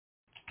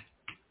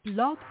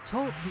Blog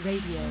Talk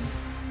Radio.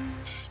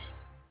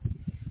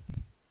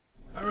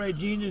 All right,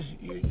 Genius,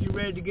 you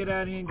ready to get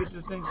out here and get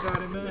this thing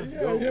started, man?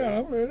 Yeah,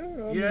 I'm ready.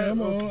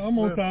 I'm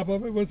on top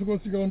of it. What's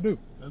you gonna do?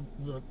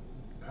 Look,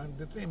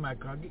 this ain't my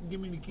car. Give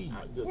me the keys.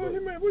 What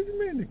you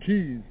mean the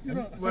keys? You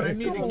know, well, I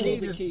need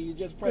the key. You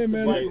just press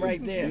the button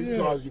right there.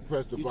 Because you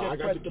press the button. I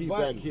got the key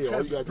back here.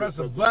 All you got to press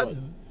a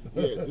button.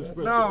 Yeah, just press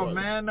the no, button.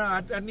 man, no.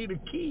 I need a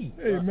key.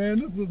 Hey, man,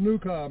 this is a new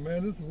car,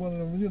 man. This is one of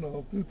them,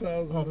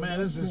 2000. Oh, man,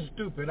 this is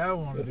stupid. I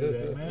don't want to do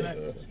that,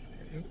 man.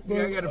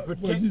 I got to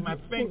protect my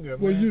finger,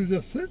 well, man. you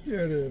just sit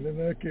there then, in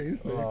that case.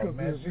 Oh,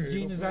 man,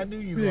 Genius, I knew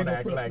you were going to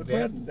act like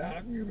that.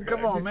 Button,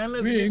 come on, man,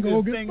 let's we ain't get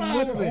gonna this get thing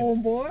started,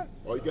 moving. homeboy.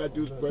 All you got to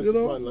do is press the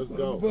button. Let's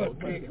go.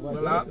 Okay,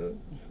 well,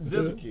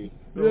 this key.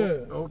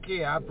 Yeah.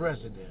 Okay, I'll press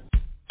it then.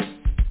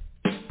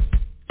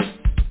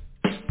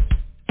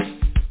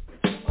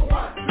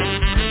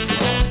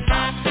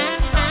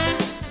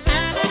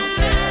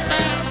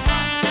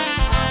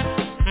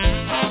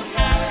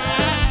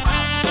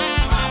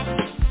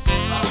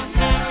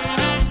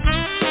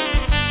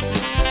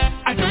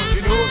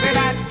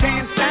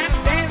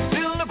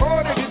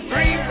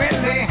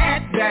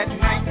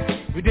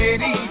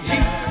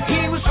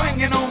 He was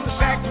swinging on the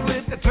sax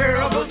with a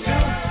terrible tune.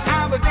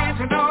 I was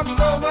dancing all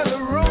over the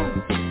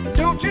room.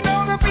 Don't you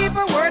know the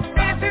people were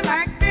dancing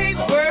like they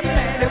were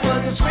mad? It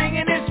was the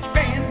swingin'est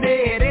band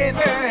they had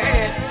ever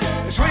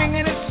had. The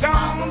swingin'est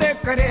song there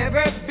could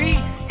ever be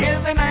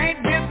is the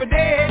night before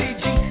Daddy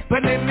G.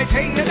 But let me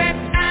tell you that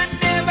I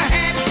never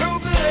had it so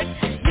good.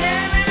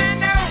 Yeah, and I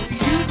know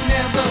you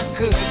never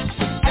could.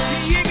 I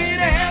see you get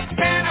a help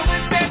banner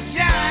with that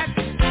jive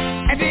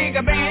and dig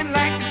a band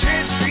like the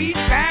Church Street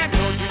Five.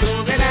 Don't you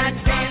know that I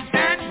danced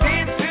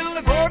till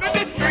the quarter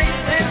to three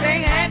when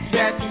they had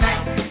that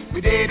night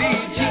with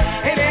Eddie G.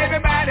 And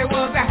everybody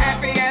was as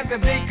happy as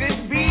they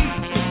could be,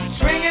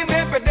 swinging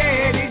with for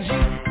Daddy G.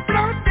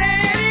 Blow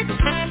Daddy,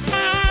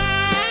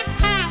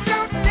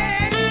 blow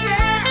Daddy,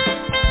 yeah.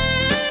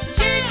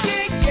 Yeah,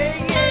 yeah, yeah,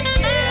 yeah,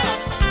 yeah.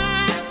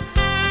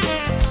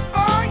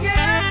 Oh,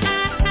 yeah.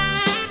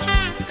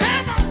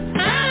 Come on,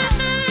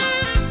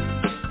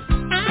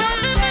 blow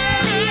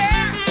Daddy,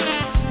 yeah.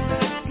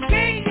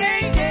 Yeah, yeah,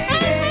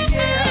 yeah, yeah,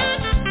 yeah.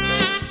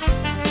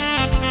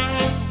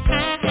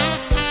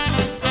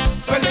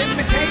 But let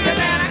me tell you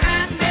that I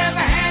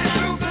never had it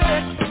so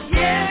good.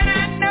 Yeah, and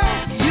I know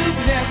you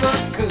never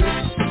could.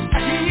 I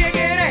see you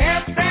get a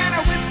help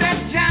banner with that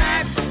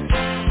jive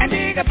and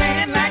dig a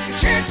band like the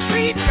Church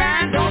Street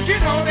Five. Don't you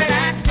know that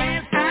I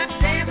danced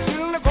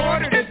till the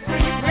quarter to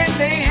three when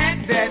they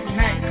had that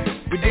night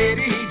with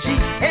Daddy G.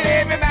 And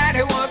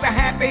everybody was as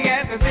happy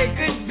as they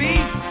could be,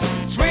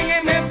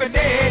 swinging with for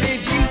Daddy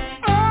G.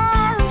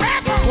 Oh,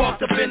 rapper!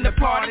 Walked up in the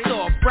party,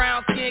 saw a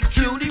brown-skinned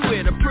cutie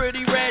with a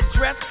pretty red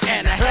dress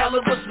and a hell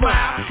of a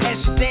smile.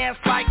 And she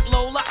danced like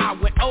Lola. I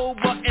went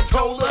over and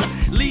told her,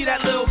 leave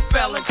that little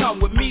fella, come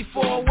with me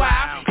for a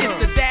while.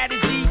 It's the Daddy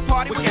G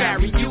party with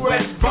Gary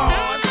U.S.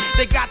 Bonds.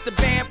 They got the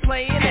band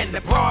playing and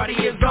the party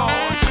is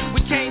on.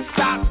 We can't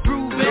stop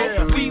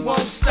grooving, we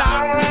won't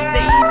stop.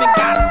 They even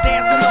got us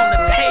dancing on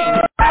the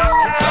table.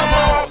 Come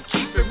on,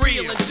 keep it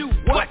real and do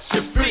what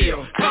you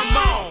feel. Come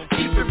on,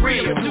 keep it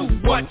real,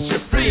 do what you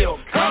feel.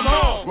 Come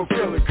on. We're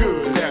feeling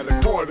good at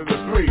a quarter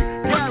to three.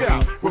 Look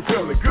out, we're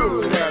feeling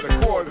good at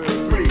a quarter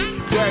to three.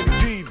 Daddy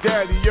G,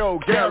 Daddy O,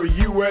 Gary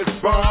U.S.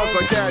 Bonds.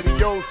 Like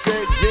Daddy O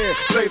said, yeah,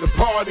 say the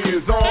party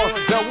is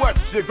on. Now what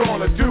you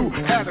gonna do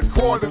at a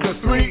quarter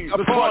to three?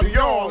 The party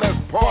on,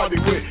 let's party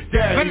with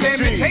Daddy But let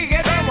me G. take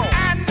it,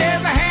 I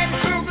never had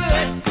it so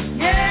good.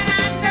 Yeah,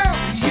 I know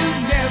you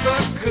never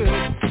could.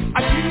 I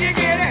see you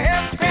get a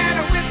help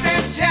banner with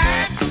that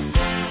jive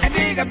and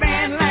dig a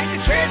band like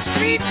the Church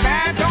Street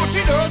Five. Don't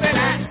you know that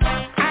I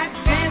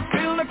danced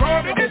till the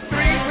quarter to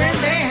three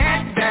when they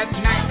had that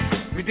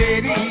night with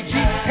Daddy G.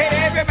 And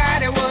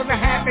everybody was as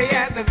happy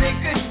as they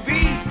could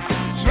be,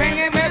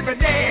 swinging with for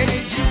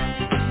Daddy G.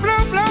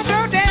 Blow, blow,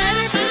 blow,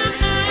 Daddy.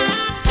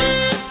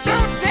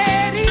 Blow,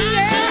 Daddy,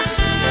 yeah.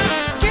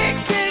 Yeah,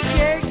 yeah,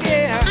 yeah,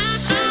 yeah.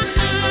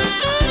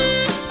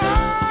 Oh,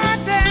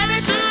 Daddy.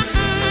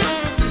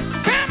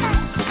 Come on,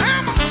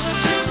 come on.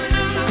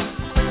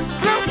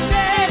 Blow,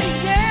 Daddy,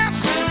 yeah.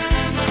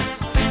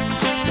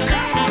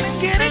 Come on and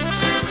get it.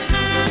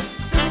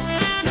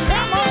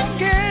 Come on,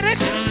 get it.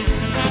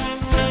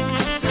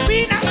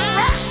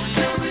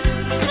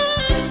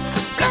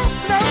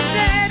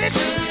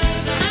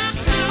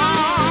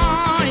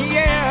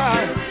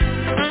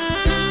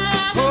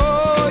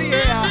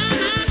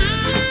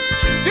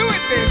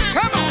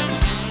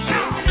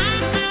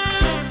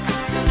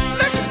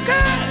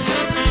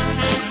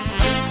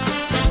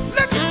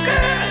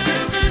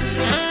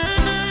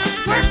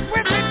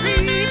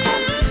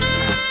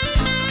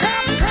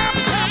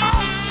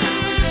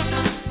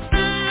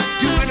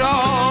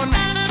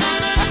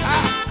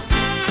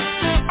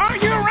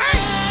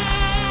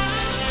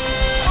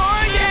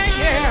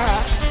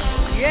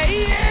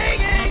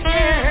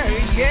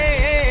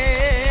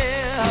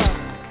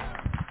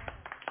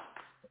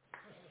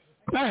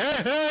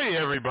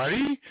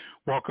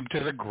 Welcome to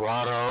the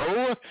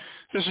Grotto.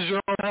 This is your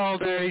pal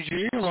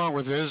AG, along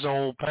with his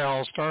old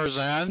pal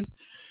Starzan.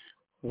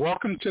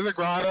 Welcome to the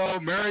Grotto.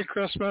 Merry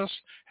Christmas.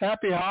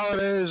 Happy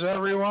holidays,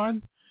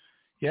 everyone.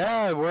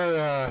 Yeah,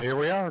 we're here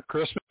we are,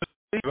 Christmas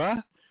Eve, huh?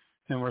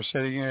 And we're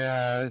sitting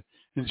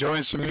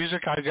enjoying some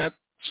music. I got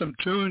some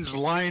tunes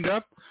lined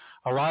up,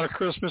 a lot of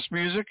Christmas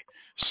music,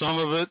 some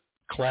of it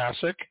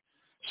classic,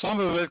 some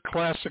of it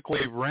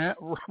classically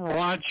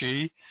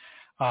raunchy,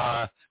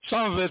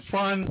 some of it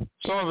fun,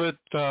 some of it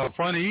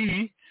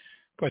funny,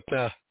 but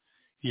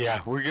yeah,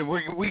 we're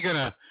gonna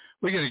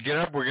get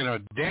up. We're gonna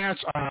dance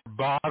on our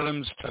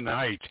bottoms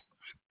tonight.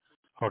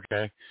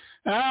 Okay,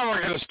 now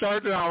we're gonna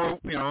start now.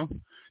 You know,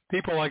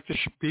 people like to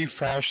be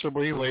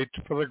fashionably late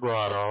for the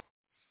Grotto,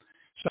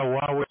 so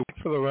while we wait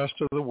for the rest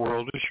of the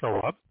world to show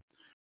up,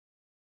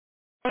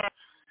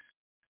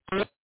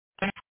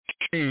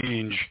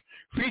 Change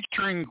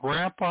featuring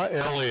Grandpa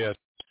Elliot.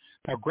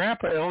 Now,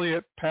 Grandpa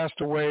Elliot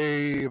passed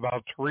away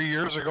about 3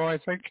 years ago, I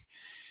think,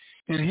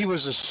 and he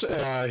was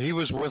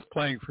with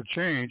Playing for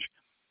Change,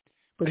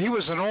 but he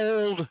was an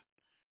old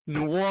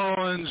New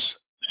Orleans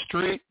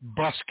street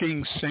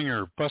busking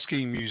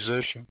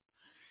musician.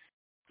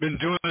 Been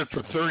doing it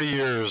for 30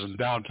 years in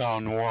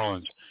downtown New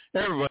Orleans.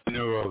 Everybody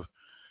knew of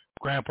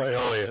Grandpa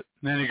Elliot.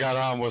 And then he got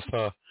on with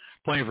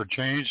Playing for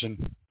Change,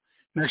 and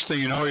next thing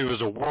you know, he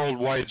was a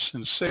worldwide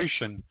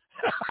sensation.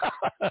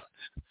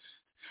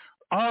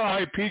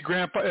 R.I.P.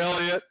 Grandpa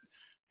Elliot.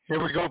 Here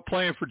we go,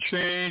 Playing for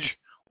Change.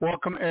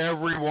 Welcome,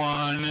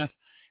 everyone,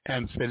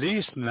 and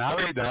Feliz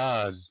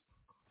Navidad.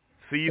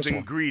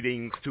 Season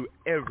greetings to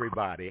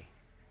everybody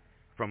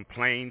from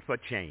Playing for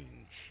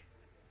Change.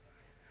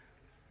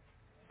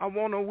 I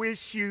want to wish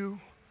you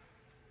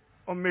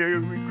a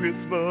Merry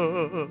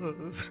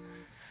Christmas.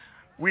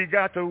 We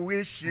got to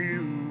wish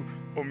you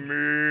a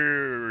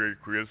Merry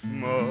Christmas.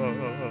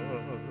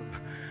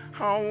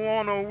 I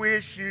want to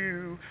wish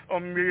you a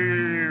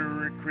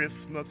Merry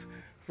Christmas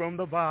from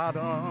the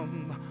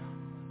bottom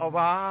of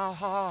our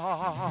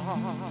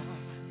heart.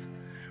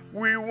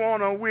 We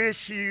want to wish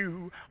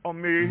you a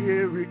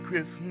Merry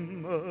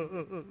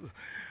Christmas.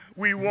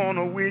 We want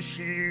to wish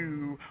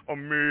you a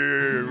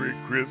Merry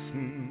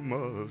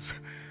Christmas.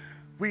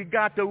 We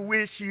got to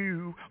wish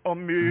you a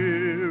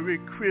Merry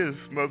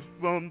Christmas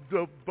from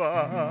the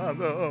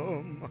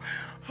bottom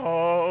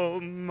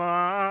of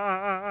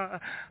my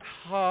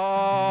heart.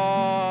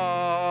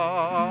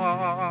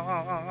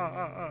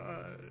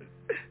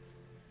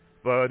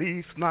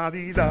 Feliz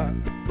Navidad,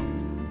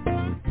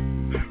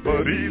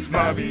 Feliz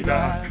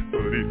Navidad,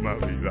 Feliz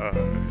Navidad,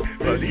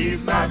 Feliz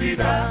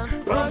Navidad,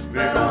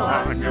 próspero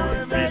año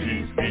y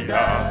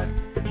felicidad.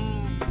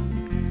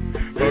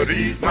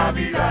 Feliz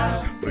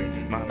Navidad,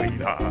 Feliz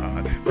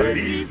Navidad,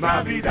 Feliz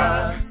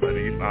Navidad,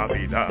 Feliz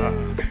Navidad,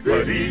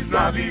 Feliz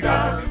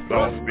Navidad,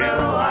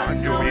 próspero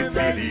año y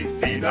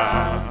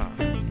felicidad.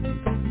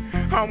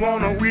 I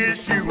wanna wish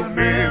you a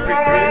Merry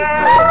Christmas.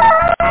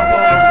 I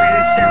wanna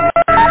wish you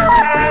a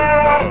Merry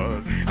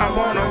Christmas. I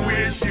wanna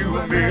wish you a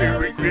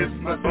Merry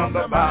Christmas from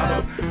the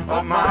bottom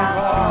of my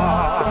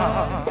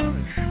heart.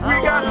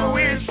 We gotta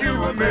wish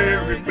you a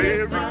Merry,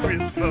 Merry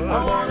Christmas.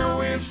 I wanna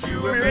wish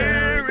you a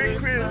Merry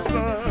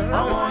Christmas.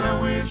 I wanna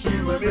wish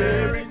you a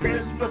Merry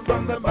Christmas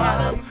from the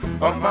bottom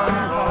of my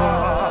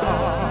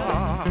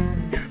heart.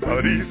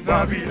 Feliz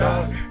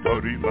Navidad,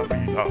 Feliz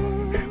Navidad,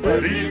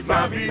 Feliz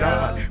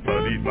Navidad,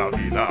 Feliz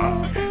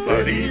Navidad,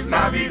 Feliz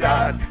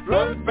Navidad,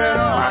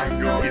 próspero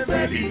año y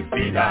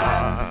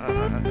felicidad.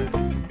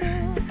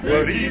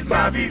 Feliz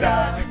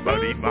Navidad,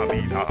 Feliz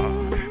Navidad,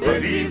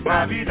 Feliz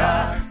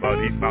Navidad,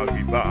 Feliz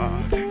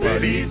Navidad,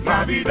 Feliz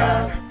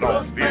Navidad,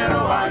 próspero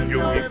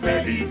año y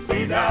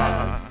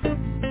felicidad.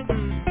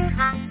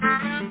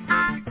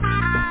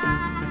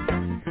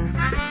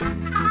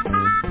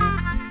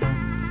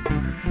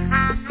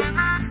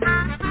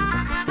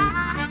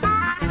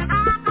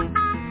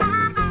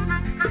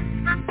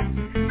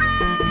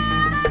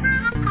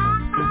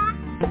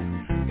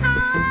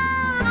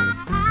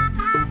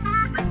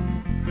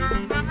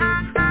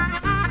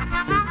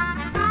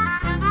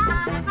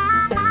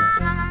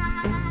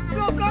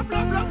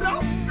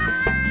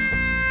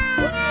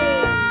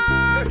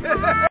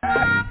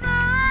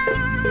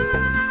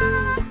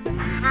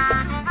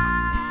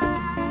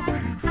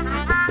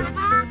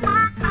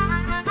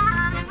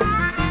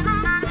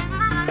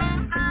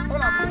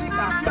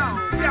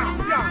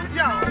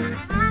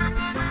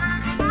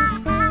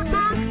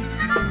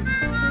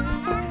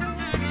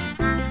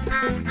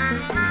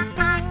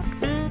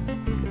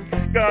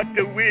 Got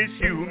to wish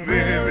you a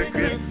Merry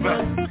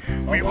Christmas.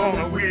 We want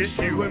to wish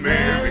you a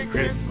Merry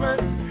Christmas.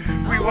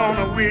 We want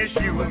to wish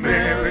you a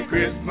Merry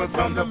Christmas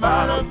from the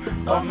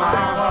bottom of my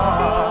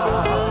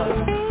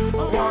heart. I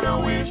want to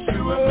wish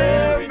you a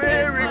Merry,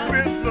 Merry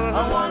Christmas.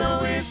 I want to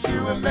wish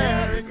you a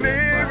Merry,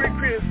 Merry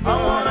Christmas. I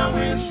want to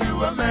wish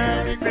you a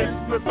Merry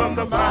Christmas from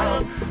the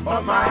bottom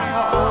of my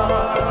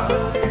heart.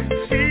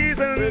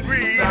 Season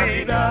greetings.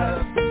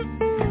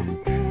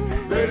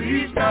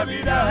 Feliz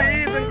Navidad.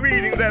 Season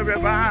greetings,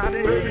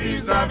 everybody.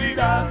 Feliz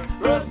Navidad.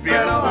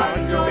 Prospero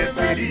año y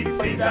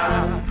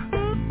felicidad.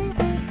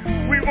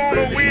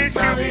 wanna wish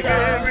you a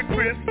Merry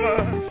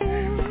Christmas.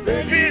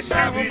 Wish you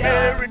a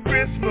Merry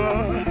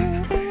Christmas.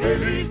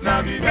 Feliz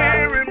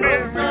Navidad.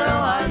 Prospero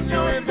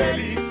año y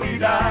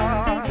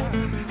felicidad.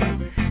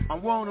 I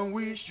wanna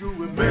wish you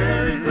a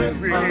Merry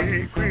Christmas. I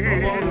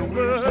wanna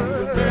wish you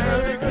a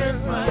Merry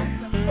Christmas.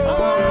 I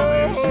wanna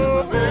wish you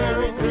a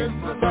Merry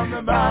Christmas from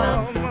the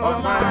bottom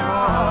of my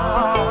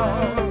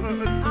heart.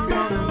 I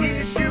wanna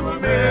wish you a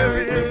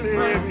Merry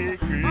Christmas.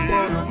 I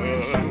wanna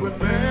wish you a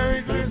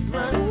Merry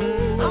Christmas.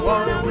 I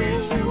wanna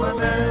wish you a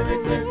Merry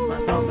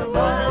Christmas from the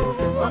bottom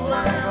of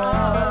my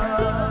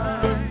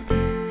heart.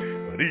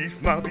 Feliz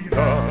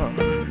Navidad.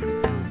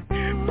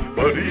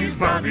 Feliz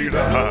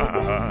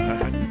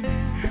Navidad.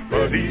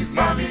 Feliz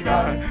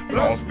Navidad,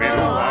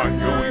 próspero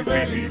año y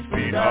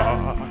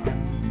felicidad.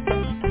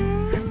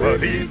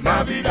 Feliz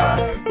Navidad,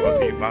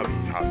 feliz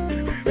Navidad,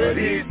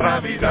 feliz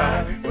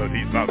Navidad,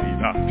 feliz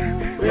Navidad,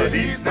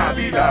 feliz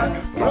Navidad,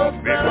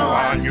 próspero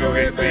año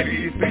y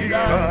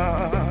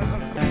felicidad.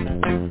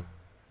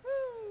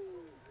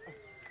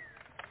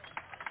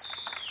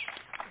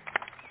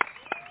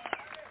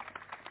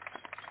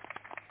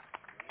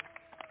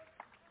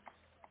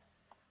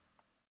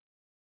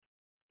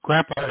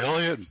 Grandpa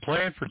Elliott and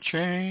Playing for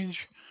Change.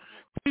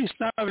 Peace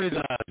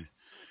Navidad.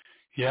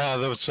 Yeah,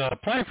 those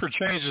Playing for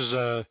Change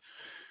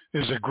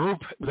is a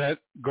group that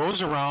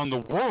goes around the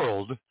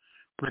world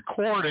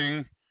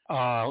recording,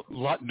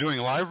 doing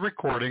live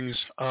recordings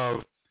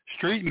of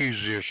street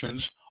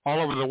musicians all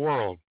over the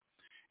world,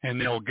 and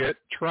they'll get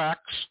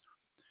tracks.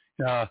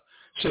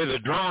 Say the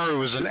drummer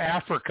was in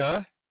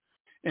Africa,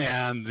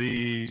 and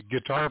the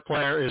guitar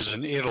player is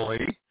in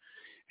Italy,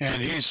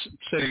 and he's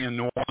sitting in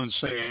New Orleans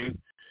singing.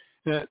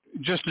 That,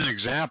 just an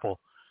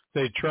example,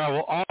 they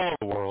travel all over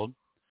the world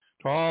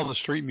to all the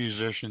street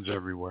musicians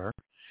everywhere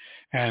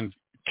and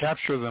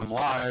capture them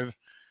live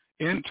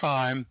in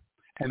time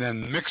and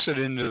then mix it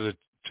into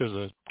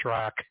the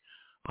track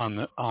on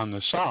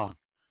the song.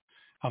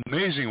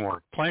 Amazing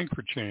work. Playing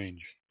for Change.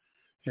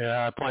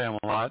 Yeah, I play them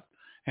a lot,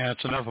 and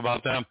it's enough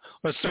about them.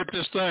 Let's start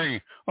this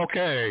thing.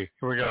 Okay,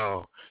 here we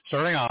go.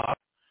 Starting off,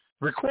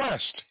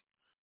 Request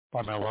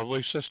by my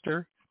lovely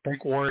sister,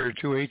 Pink Warrior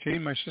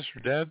 218, my sister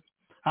Deb.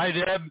 Hi,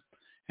 Deb,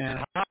 and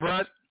hi,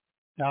 Brett,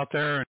 out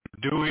there,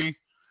 Dewey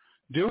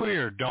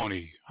or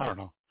Donny, I don't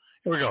know.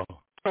 Here we go.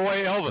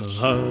 Away, Elvis.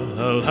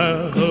 I'll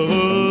have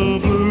a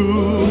blue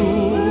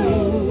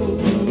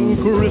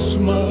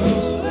Christmas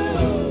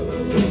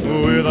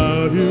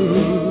without you.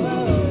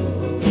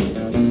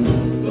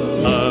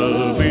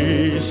 I'll be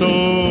so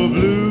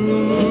blue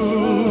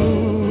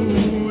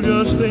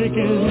just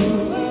thinking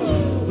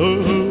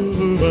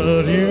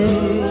about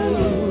you.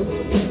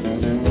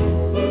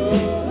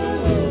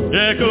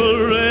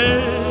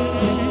 Decorations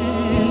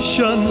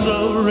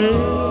of red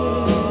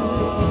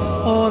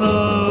on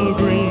a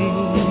green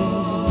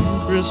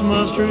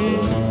Christmas tree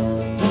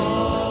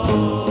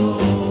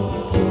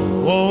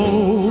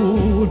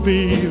won't be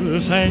the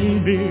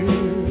same, dear,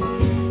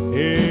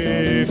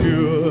 if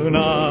you're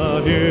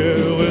not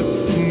here with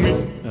me.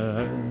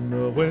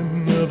 And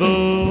when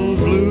those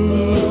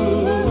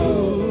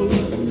blue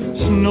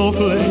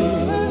snowflakes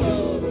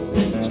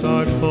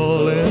start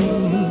falling,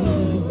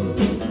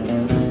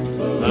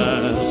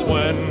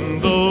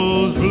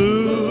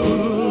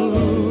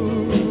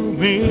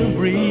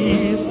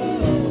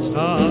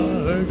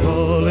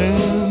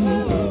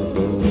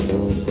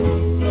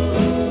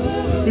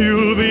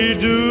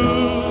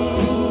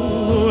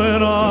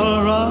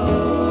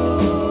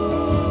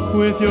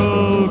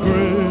 your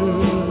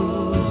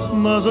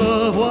Christmas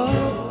of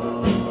white,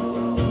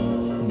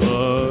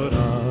 but I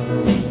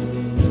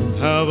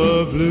have a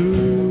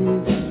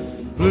blue,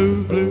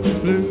 blue, blue,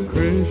 blue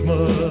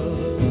Christmas.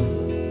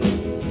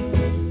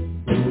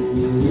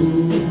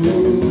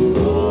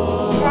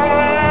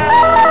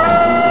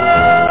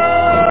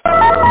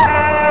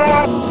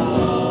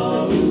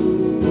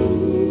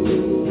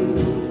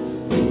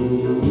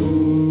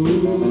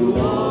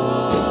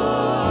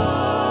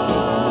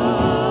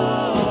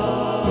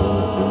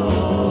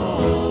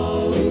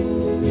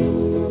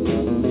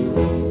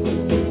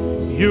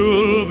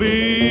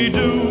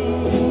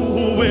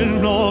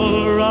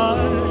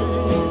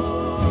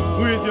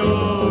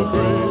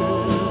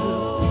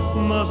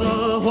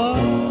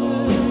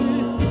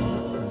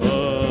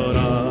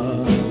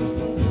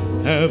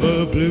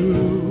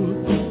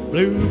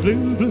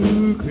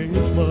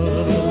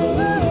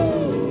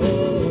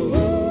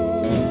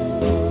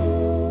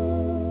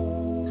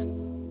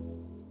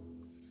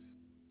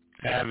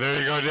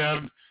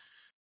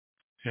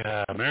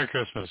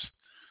 Christmas.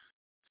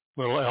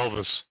 Little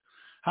Elvis.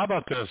 How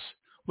about this?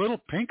 Little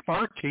Pink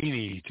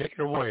Martini. Take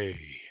it away.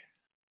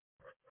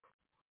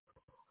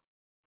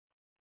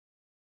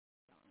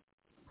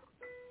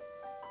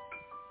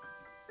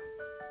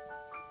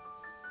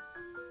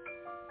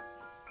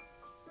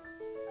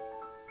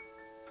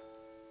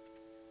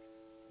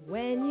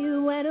 When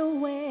you went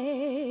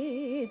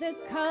away, the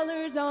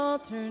colors all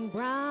turned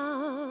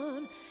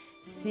brown.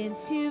 Since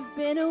you've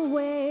been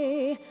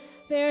away,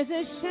 there's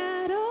a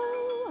shadow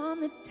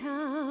on the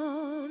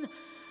town.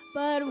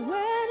 But when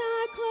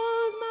I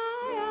close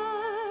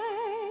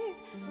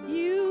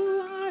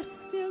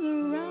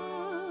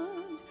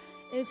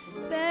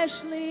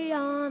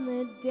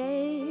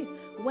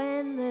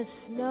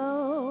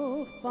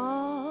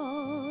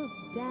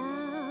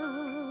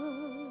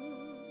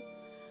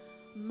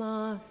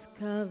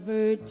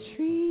moss-covered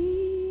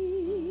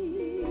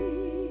trees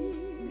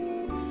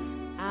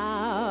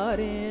out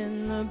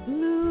in the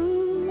blue.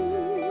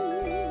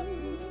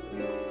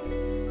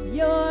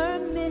 You're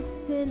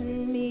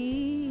missing me.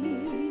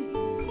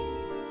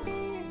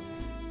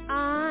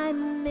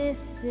 I'm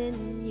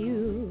missing you.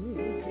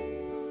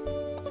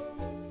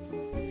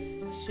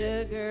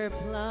 Sugar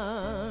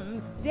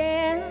plums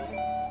dance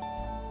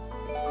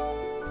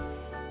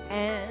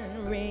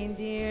and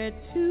reindeer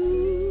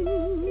too.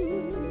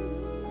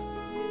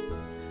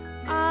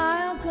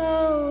 I'll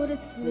go to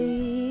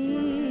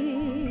sleep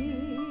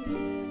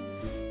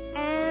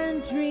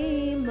and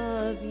dream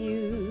of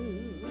you.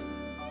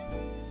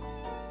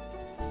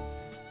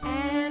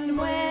 And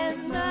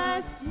when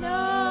the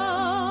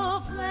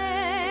snowflakes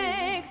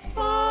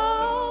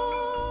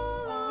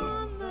fall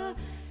on the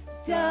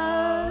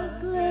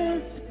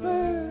Douglas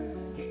fir,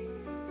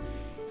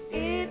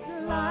 it's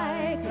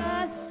like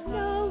a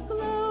snow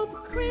globe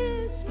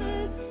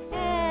Christmas,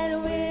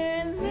 and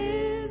we're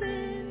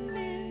living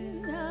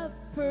in a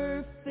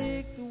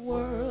perfect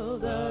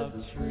world of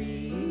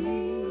trees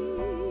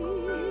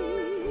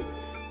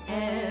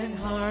and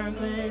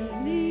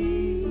harmony.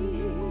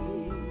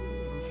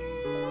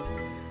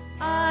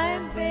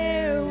 I'm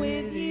there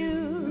with you.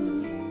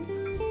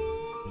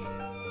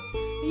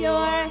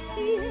 You're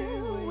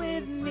here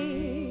with me.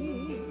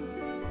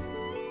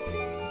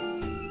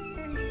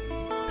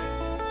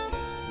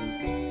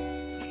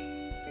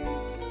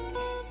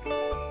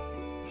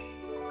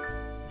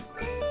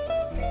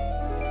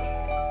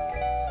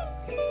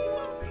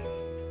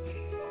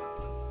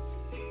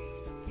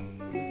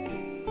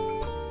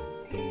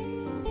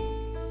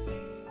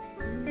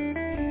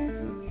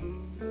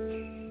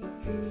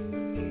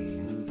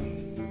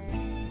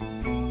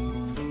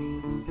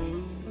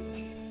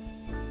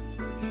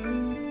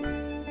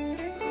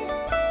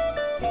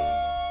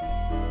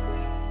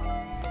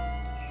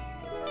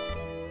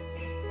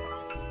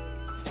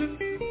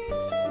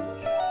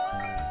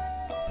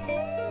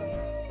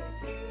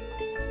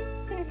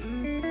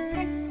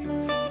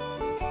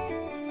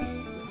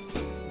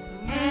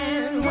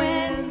 And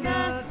when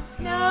the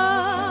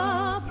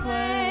snowflakes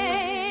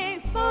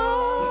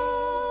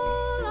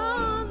fall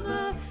on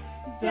the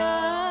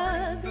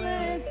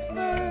Douglas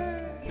fir,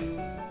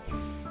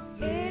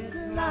 it's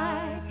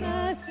like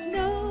a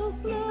snow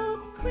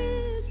globe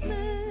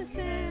Christmas,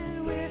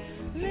 and we're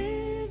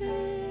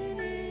living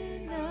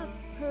in a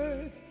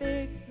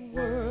perfect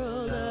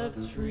world of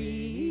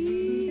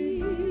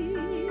trees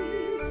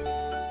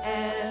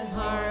and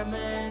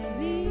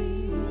harmony.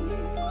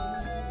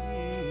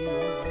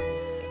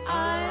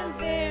 I'm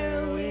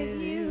there with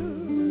you.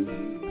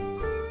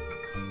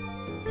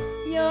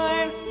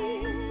 You're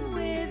here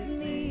with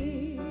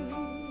me.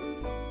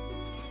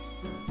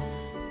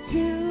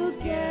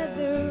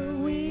 Together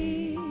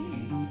we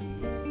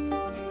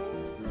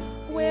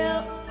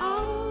will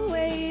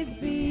always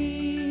be.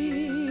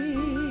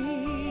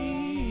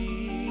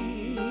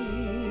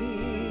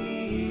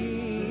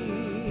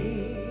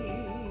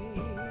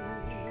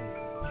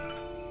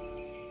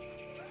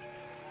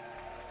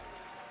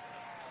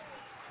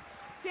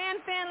 Dan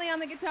Fanley on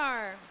the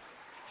guitar.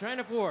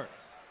 China Force.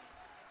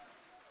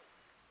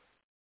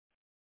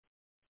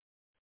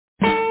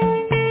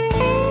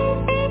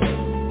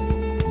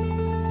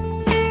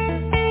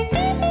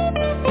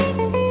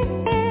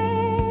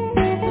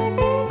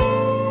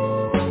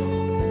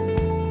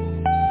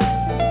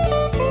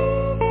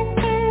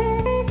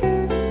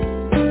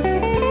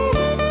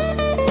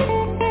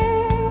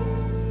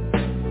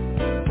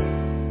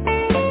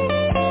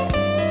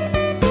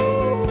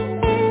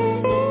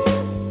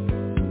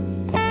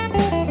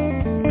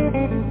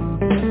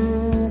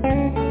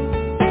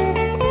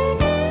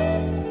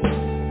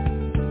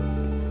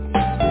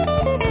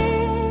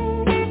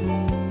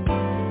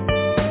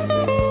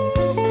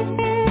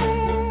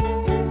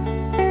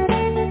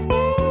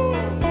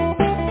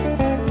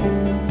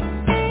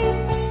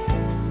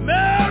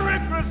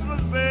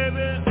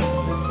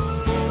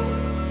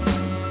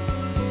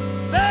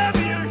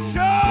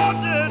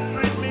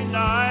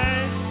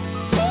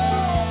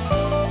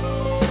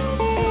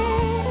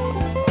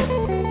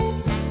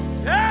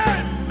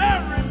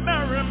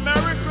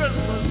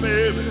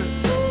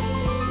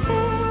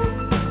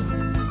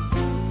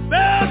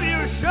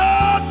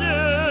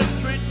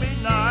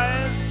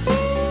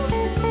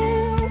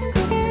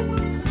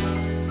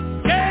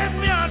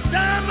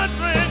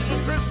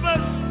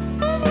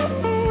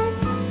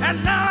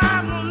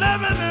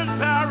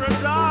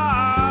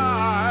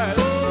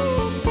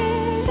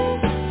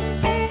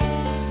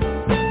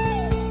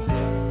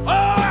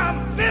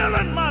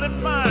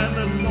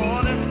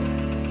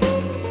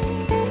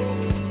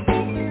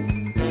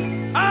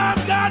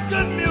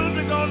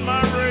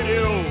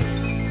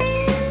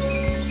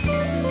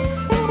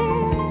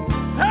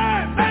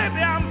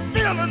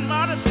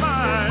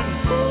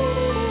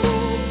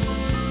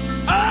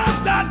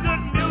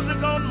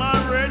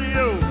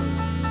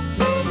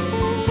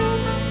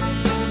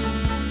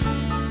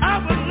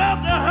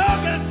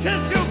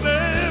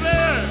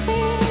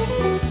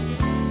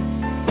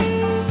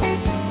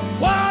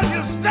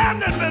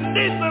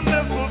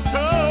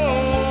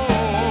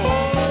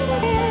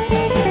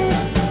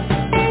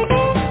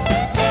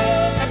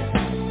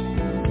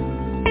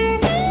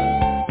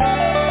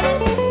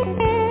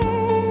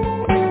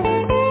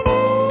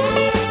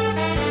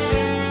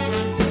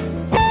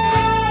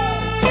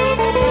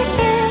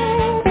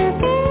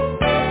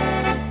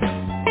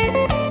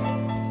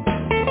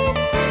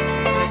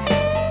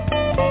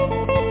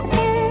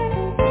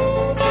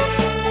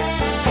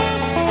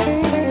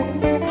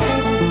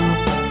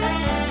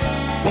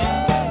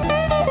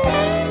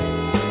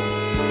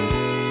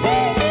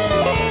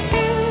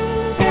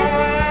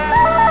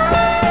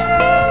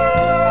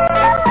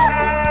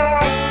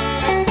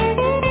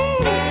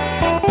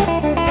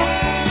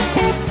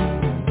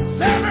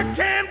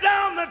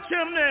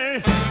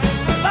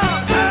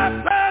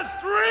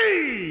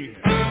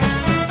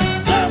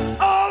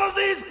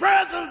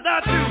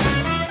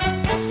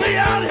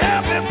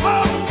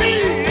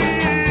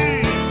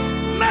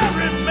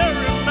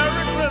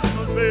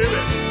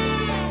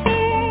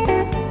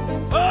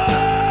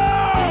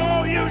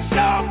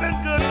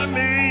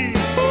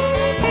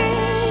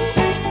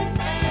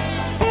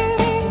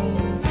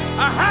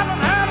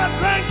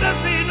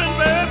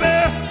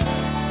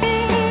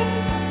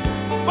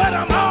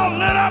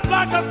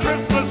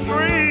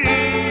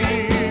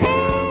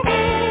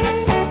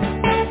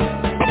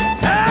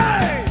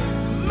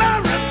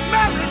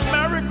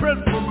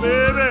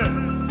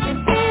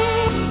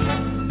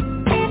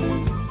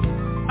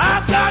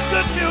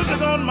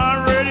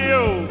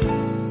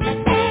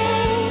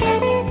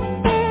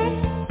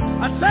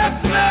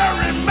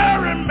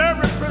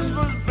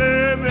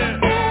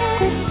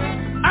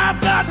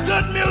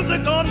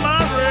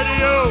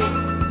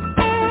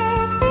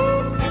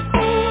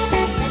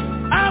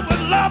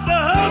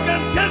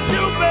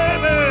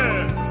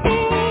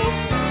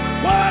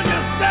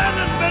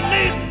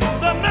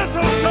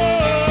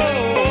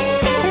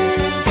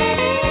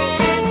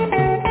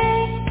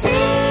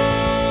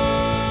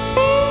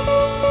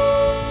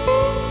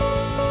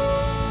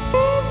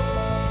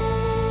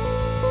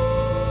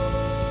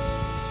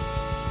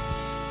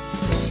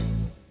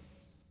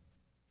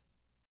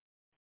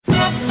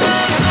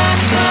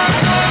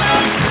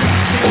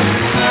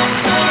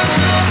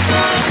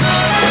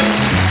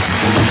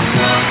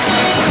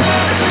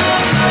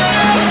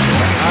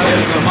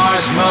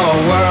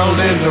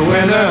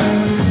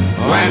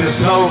 winter, when the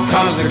snow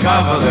comes to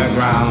cover the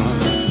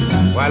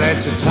ground. Well,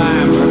 it's a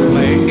time for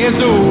play.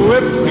 It's a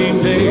whipped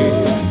cream day.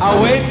 I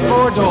wait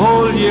for it the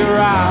whole year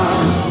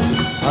round.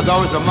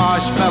 Those are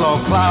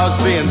marshmallow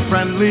clouds being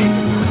friendly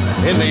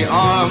in the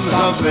arms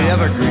of the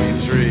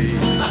evergreen tree.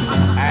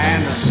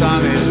 And the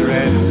sun is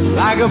red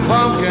like a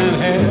pumpkin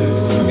head.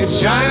 It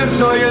shines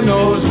so your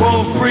nose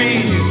won't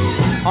freeze.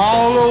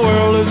 All the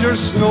world is your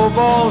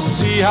snowball.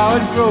 See how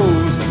it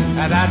grows,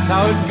 and that's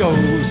how it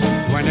goes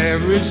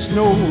whenever it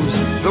snows.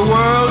 The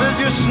world is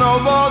your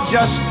snowball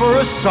just for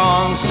a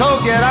song.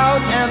 So get out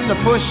and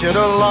push it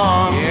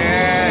along.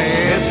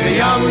 Yeah, it's the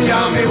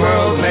yummy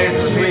world made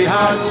for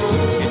sweethearts.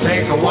 You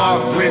take a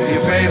walk with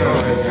your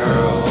favorite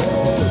girl.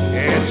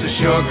 It's a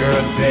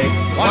sugar date.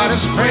 What a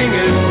spring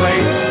is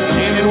late.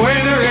 In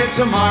winter, it's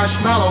a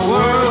marshmallow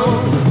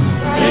world.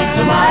 It's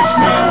a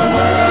marshmallow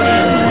world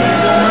in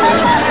winter.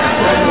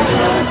 When the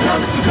sun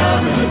comes to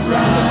cover the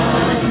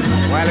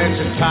ground. Well,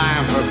 it's a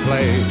time for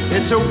play.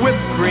 It's a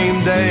whipped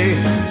cream day.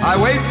 I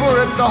wait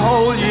for it the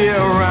whole year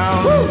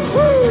round. Those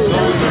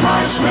are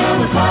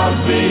marshmallow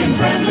clouds being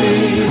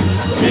friendly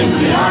in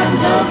the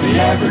arms of the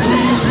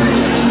evergreen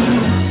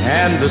tree.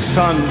 And the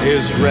sun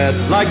is red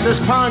like this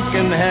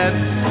pumpkin head.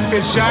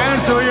 It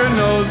shines so your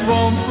nose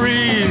won't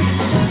freeze.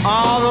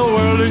 All the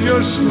world is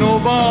your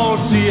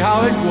snowball. See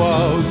how it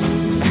glows.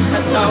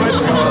 That's how it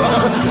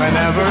goes.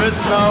 Whenever it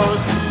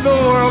snows, the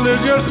world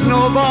is your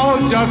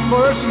snowball just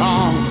for a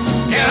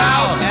song. Get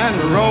out and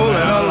roll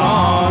it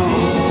along.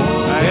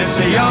 It's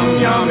a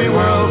yummy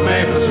world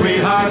made for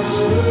sweethearts.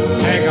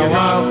 Take a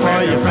walk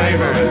for your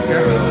favorite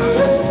girl.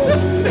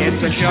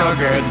 It's a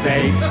sugar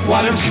date.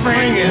 What if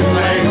spring is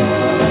late?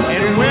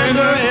 In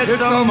winter,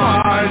 it's a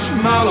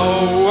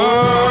marshmallow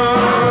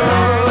world.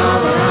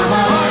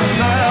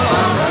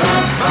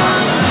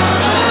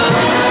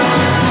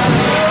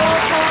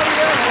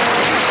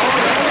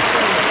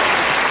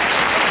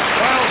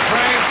 Well,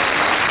 Frank,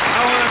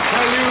 I want to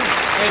tell you,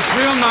 it's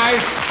real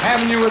nice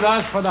having you with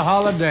us for the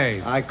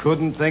holidays. I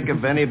couldn't think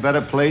of any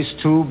better place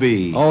to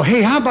be. Oh,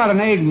 hey, how about an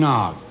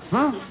eggnog?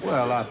 Huh?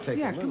 Well, I'll take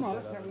a little come on,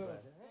 bit let's of have a it. little.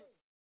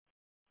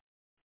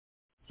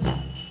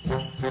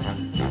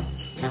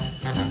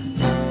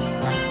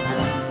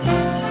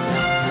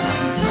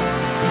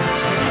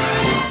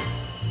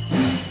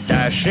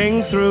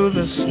 Dashing through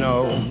the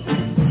snow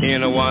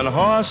in a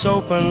one-horse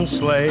open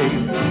sleigh,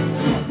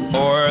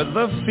 o'er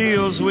the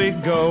fields we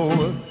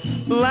go,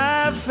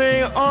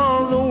 laughing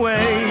all the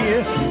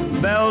way.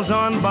 Bells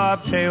on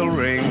bobtail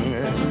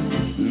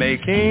ring,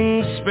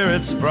 making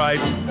spirits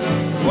bright.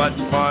 What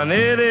fun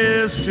it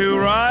is to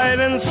ride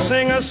and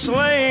sing a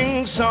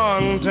sleighing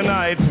song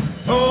tonight.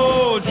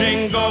 Oh,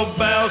 jingle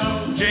bells,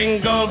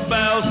 jingle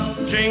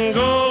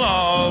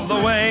all the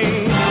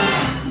way.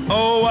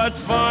 Oh, what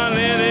fun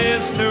it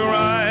is to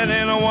ride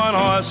in a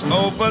one-horse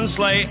open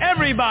sleigh.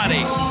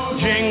 Everybody!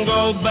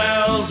 Jingle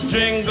bells,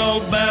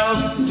 jingle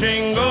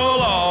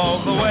all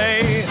the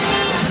way.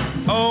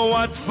 Oh,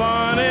 what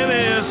fun it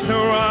is to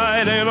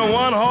ride in a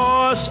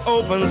one-horse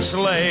open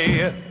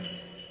sleigh.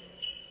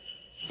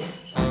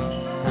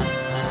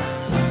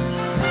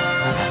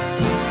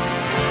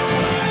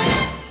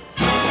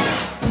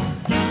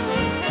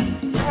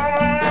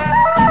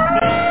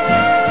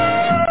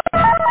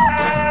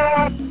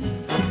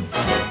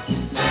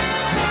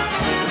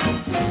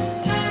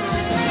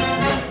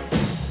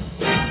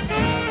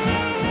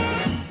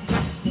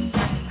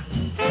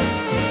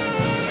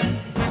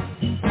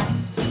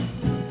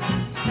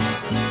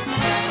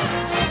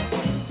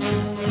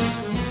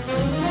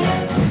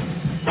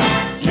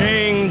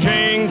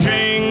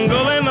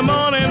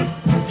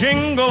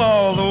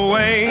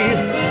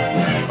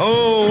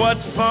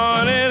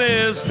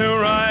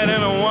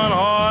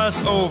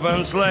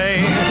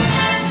 Sleigh.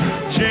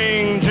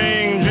 Jing,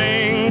 jing,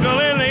 jingle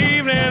in the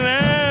evening,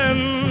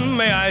 and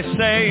may I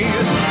say,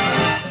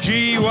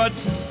 gee, what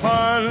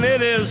fun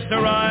it is to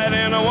ride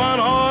in a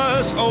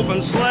one-horse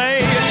open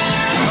sleigh.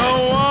 A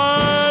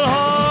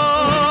one-horse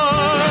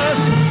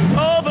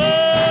open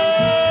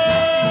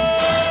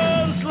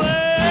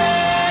sleigh.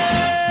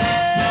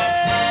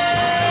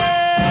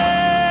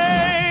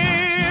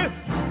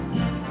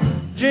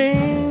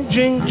 Jing,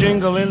 jing,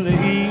 jingle in the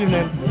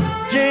evening.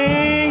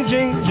 Jing,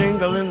 jing,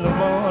 jingle in the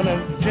morning.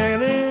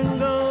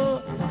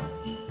 Jingle,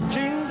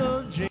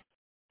 jingle, jingle.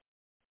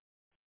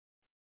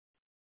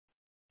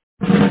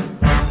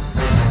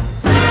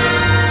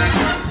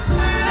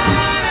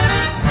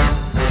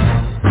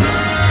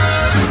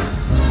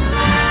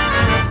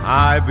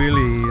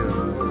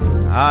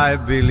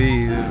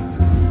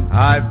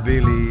 I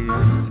believe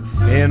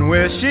in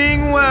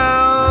wishing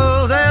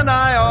well, and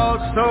I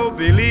also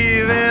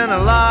believe in a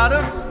lot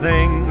of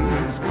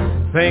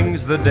things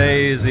the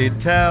daisy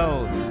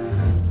tells.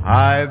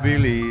 I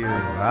believe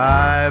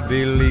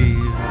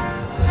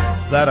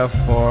that a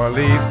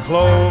four-leaf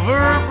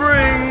clover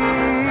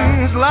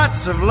brings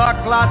lots of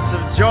luck, lots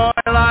of joy,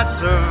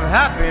 lots of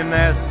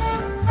happiness.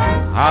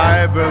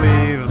 I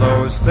believe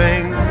those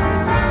things.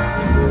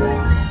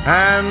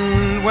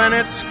 And when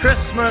it's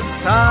Christmas,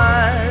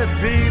 I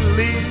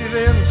believe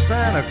in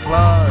Santa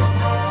Claus.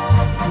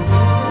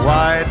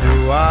 Why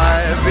do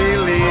I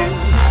believe?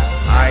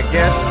 I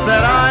guess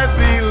that I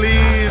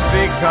believe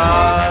because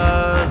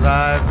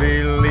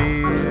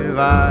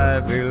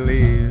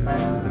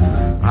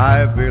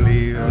I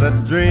believe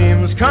that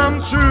dreams come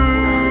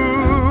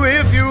true.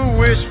 If you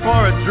wish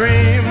for a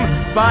dream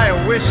by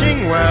a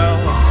wishing well,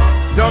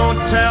 don't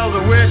tell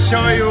the wish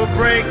or you'll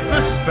break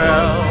the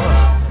spell.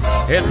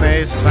 It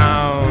may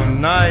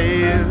sound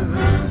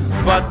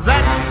naive, but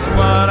that's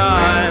what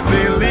I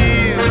believe.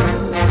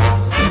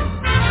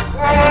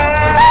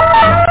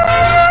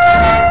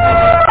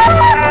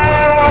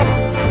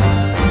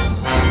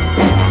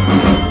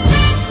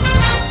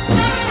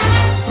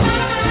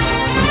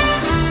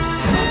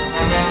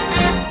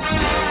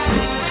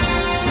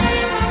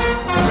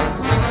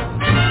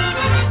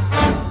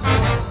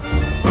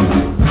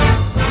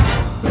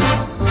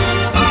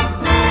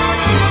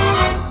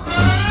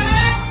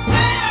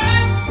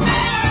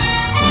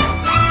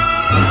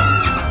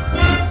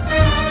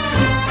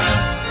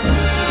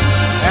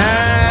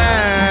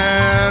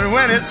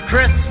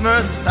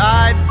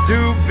 I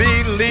do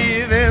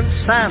believe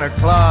in Santa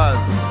Claus.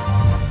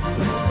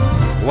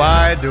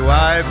 Why do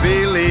I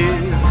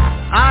believe?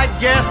 I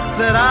guess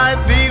that I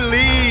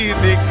believe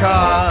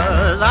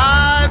because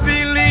I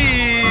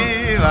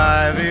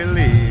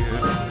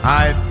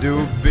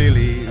do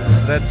believe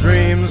that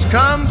dreams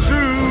come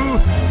true.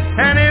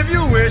 And if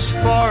you wish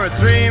for a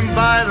dream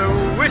by the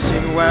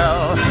wishing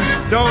well,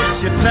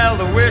 don't you tell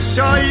the wish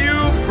or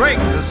you break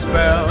the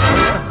spell.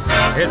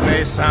 It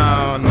may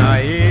sound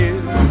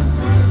naive,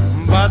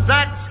 but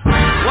that's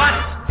what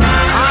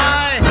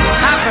I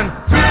happen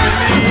to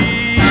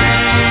believe.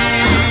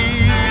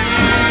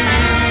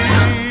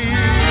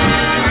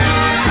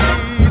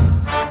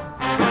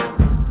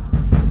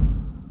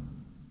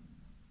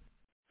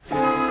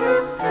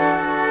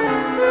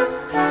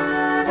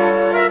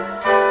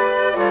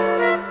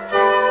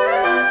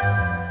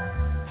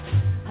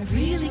 I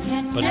really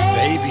can't but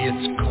baby,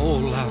 it's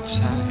cold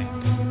outside.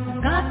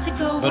 I've got to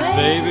go but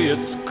away. Baby,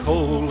 it's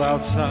cold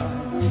outside.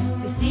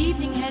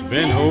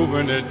 Been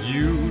hoping that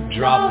you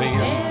drop in.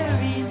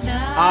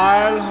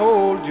 I'll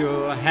hold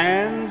your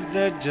hands,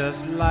 they're just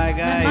like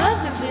ice.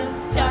 Mother will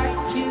start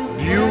to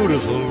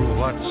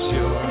beautiful, what's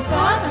your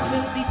father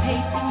will be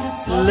pacing the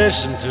floor.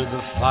 Listen to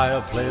the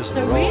fireplace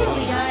roar.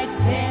 Really I'd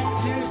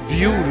better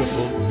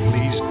beautiful,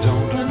 please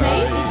don't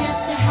hurry.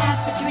 Just a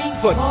half a drink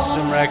put more.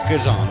 Some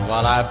records on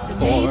while I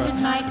pour.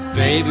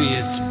 Baby,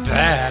 it's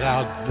bad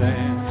out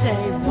there.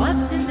 Say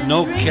what's in the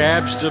no drink?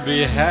 Cabs to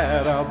be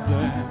had out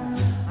there.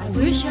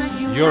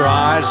 Your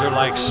eyes are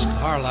like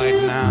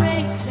starlight now.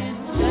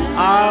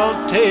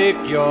 I'll take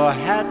your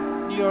hat,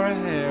 your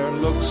hair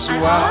looks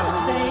swell.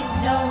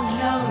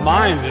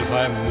 Mind if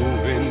I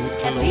move in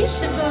close?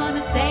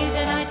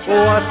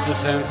 What's the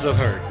sense of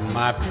hurting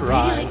my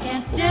pride?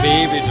 Oh,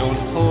 baby,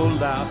 don't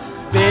hold out.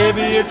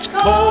 Baby, it's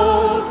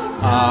cold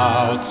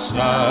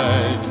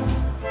outside.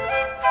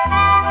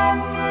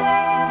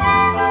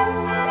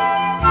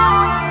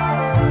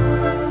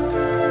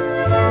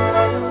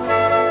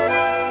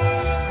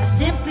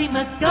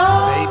 Go.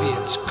 Baby,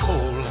 it's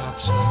cold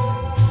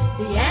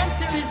outside. The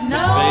answer is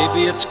no.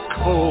 Baby, it's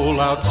cold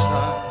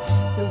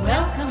outside. The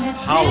welcome is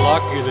how been.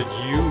 Lucky that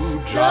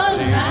you dropped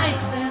in. Nice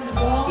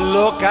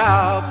look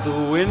out the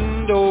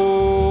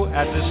window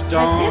at the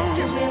storm.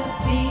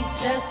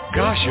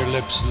 Gosh, your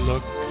lips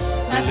look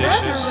my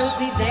delicious. Will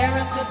be there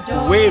at the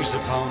door. Waves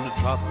upon the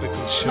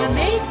tropical shore. My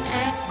maiden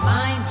aunt's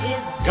mind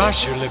is. Gosh,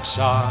 your lips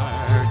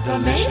are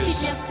delicious. Maybe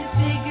just a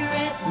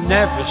cigarette.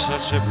 Never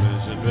such a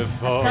blizzard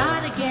before.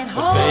 Gotta get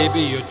home. But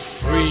baby, you'd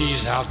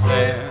freeze out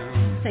there.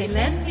 Say,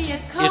 lend me a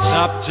coat. It's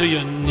up to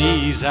your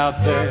knees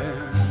out there.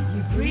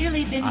 You've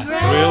really been I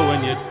thrill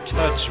when you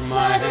touch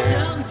my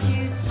hair.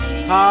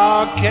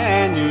 How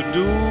can you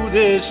do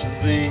this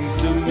thing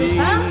to me?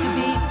 About to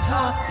be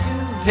talked to.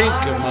 Think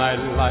of my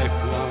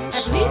lifelong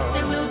sorrow. At least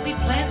there will be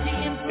plenty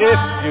in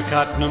pride. If you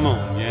got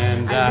pneumonia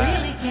and I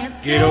really can't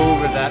get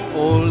over that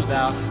old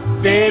doubt.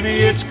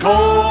 Baby, it's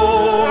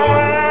cold.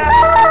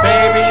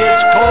 Baby,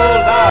 it's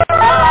cold outside.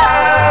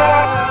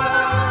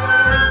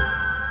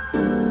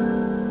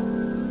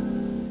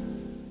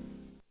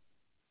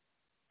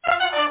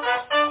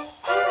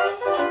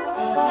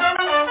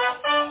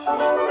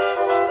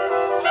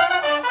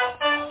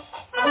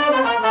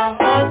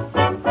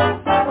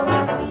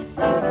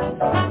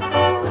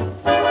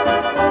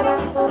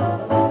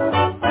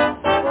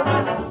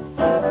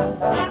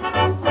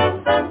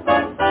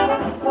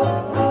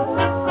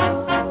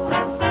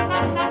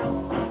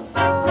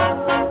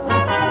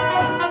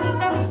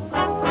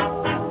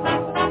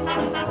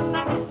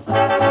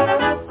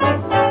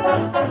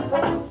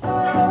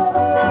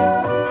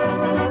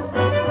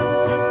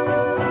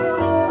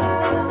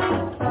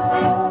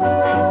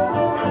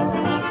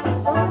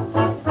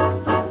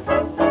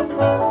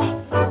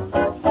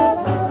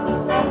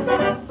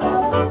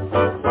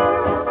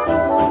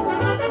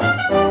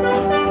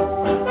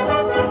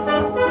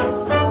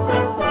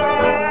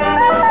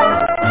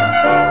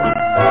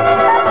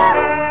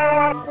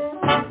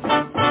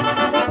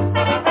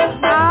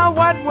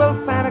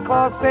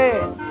 Claus say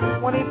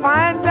when he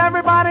finds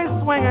everybody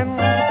swinging?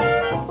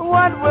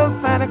 What will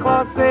Santa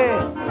Claus say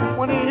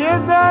when he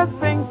hears us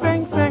sing,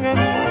 sing, singing?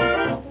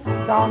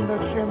 Down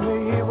the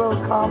chimney he will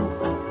come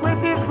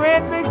with his great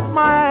big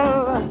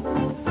smile,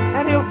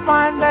 and he'll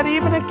find that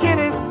even the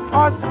kiddies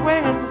are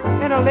swinging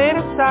in a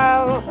latest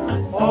style.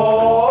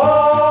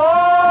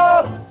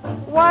 Oh,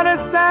 what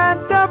is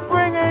Santa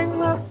bringing?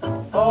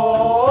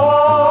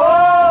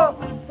 Oh,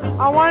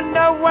 I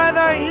wonder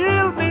whether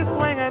he'll be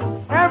swinging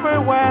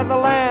everywhere in the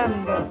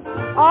land.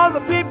 All the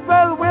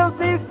people will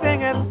be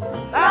singing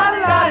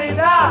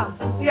la-di-da-di-da,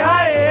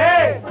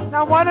 yeah.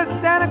 Now what is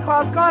Santa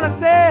Claus gonna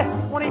say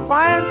when he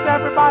finds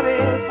everybody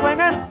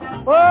swinging?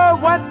 Oh,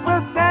 what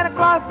will Santa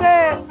Claus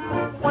say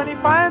when he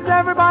finds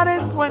everybody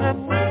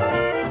swinging?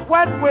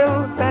 What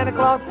will Santa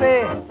Claus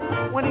say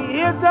when he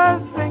hears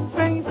us sing,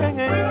 sing,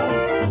 singing?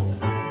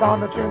 Down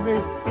the chimney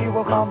he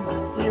will come,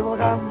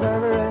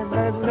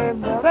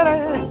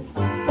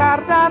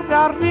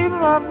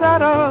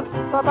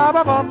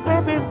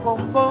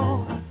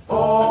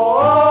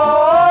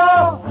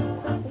 oh,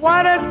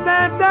 what is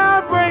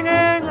Santa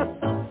bringing?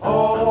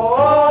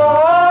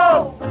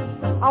 Oh,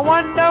 I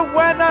wonder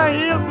whether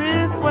he'll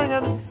be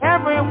swinging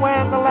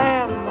everywhere in the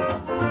land.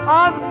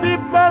 All the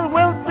people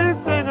will be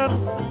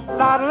singing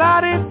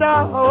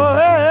la-da-da-dee-da, oh,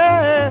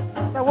 hey.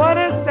 Now what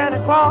is Santa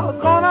Claus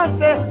gonna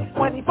say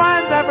when he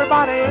finds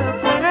everybody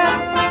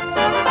swinging?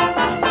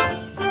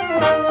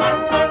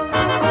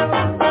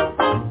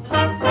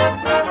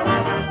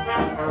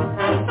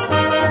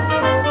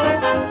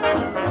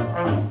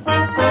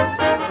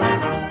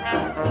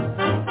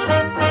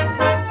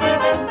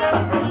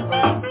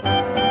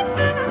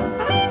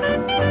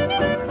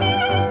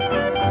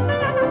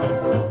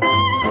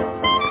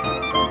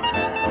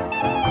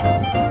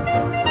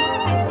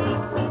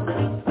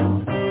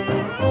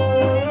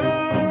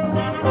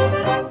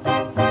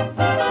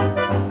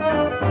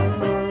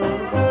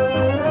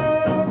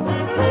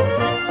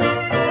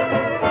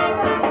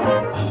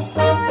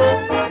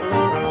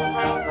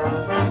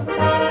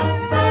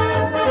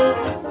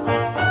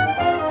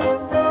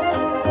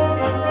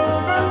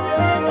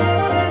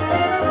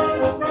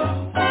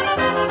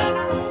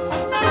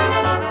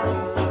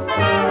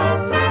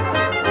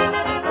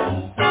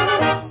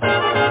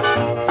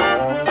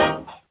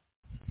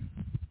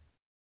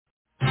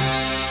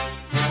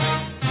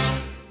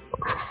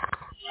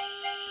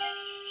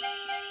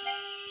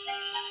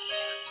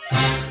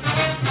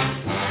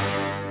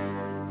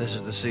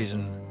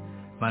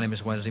 My name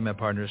is Wednesday. My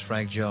partner is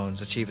Frank Jones.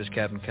 The chief is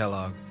Captain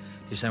Kellogg.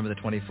 December the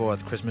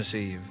 24th, Christmas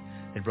Eve.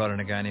 They brought in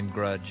a guy named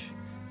Grudge.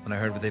 When I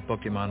heard what they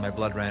booked him on, my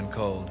blood ran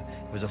cold.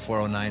 It was a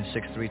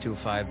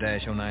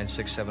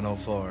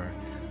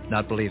 409-6325-096-704.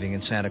 Not believing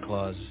in Santa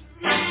Claus.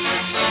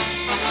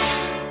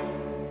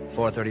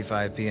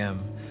 4:35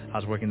 p.m. I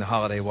was working the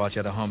holiday watch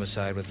at a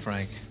homicide with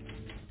Frank.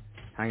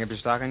 Hang up your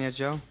stocking yet,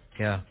 Joe?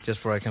 Yeah, just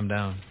before I come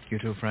down. You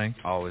too, Frank?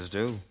 Always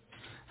do.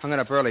 Hung it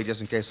up early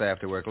just in case I have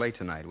to work late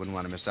tonight. Wouldn't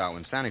want to miss out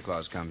when Santa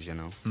Claus comes, you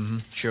know. Mm-hmm.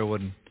 Sure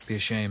wouldn't. Be a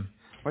shame.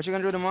 What you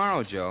gonna do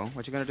tomorrow, Joe?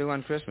 What you gonna do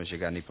on Christmas? You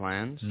got any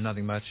plans?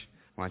 Nothing much.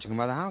 Why don't you come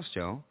by the house,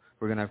 Joe?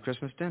 We're gonna have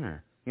Christmas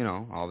dinner. You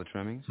know, all the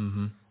trimmings.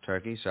 Mm-hmm.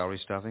 Turkey, celery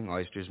stuffing,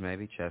 oysters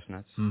maybe,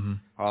 chestnuts. Mm-hmm.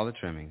 All the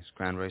trimmings.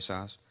 Cranberry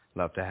sauce.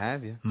 Love to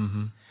have you.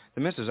 Mm-hmm.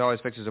 The missus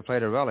always fixes a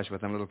plate of relish with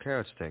them little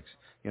carrot sticks.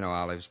 You know,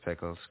 olives,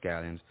 pickles,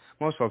 scallions.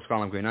 Most folks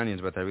call them green onions,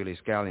 but they're really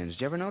scallions.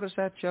 Did you ever notice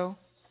that, Joe?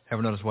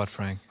 Ever notice what,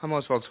 Frank? How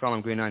most folks call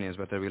them green onions,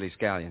 but they're really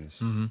scallions.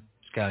 Mm-hmm.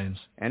 Scallions.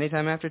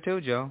 Anytime after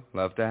 2, Joe.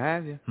 Love to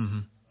have you.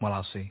 Mm-hmm. Well,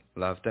 I'll see.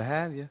 Love to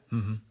have you.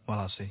 Mm-hmm. Well,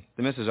 I'll see.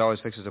 The missus always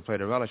fixes a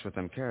plate of relish with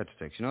them carrot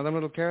sticks. You know them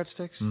little carrot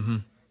sticks? Mm-hmm.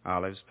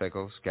 Olives,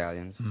 pickles,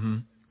 scallions. Mm-hmm.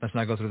 Let's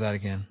not go through that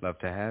again. Love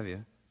to have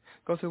you.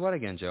 Go through what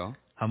again, Joe?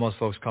 How most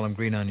folks call them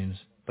green onions,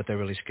 but they're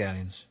really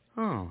scallions.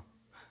 Oh.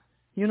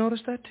 You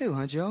noticed that too,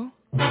 huh, Joe?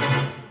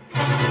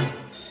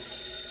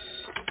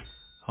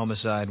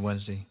 Homicide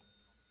Wednesday.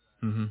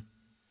 Mm-hmm.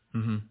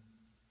 Mm-hmm.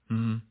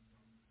 Mm-hmm.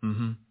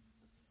 Mm-hmm.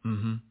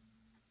 Mm-hmm.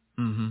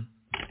 Mm-hmm.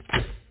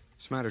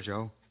 What's the matter,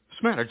 Joe? What's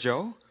the matter,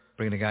 Joe?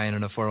 Bringing a guy in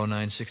on a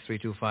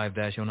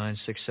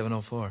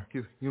 409-6325-096-704.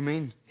 You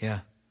mean? Yeah.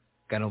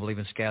 Guy don't believe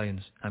in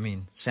scallions. I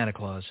mean, Santa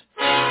Claus.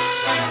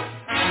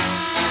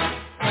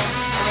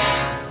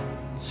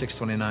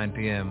 6:29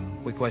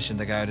 p.m. We questioned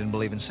the guy who didn't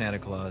believe in Santa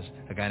Claus,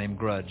 a guy named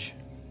Grudge.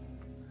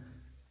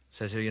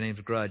 Says here your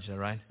name's Grudge, is that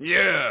right?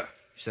 Yeah.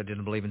 You said you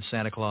didn't believe in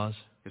Santa Claus?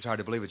 It's hard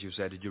to believe what you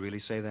said. Did you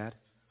really say that?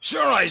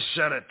 Sure I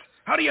said it.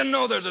 How do you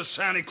know there's a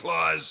Santa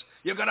Claus?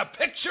 You got a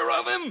picture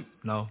of him?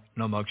 No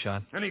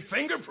mugshot. Any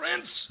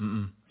fingerprints?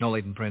 Mm-mm. No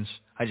latent prints.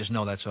 I just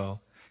know that's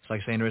all. It's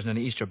like saying there isn't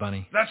any Easter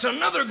bunny. That's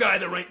another guy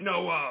there ain't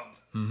no of.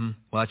 Mm-hmm.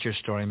 Well, that's your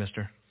story,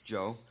 mister.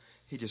 Joe,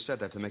 he just said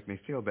that to make me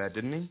feel bad,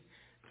 didn't he?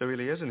 There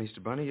really is an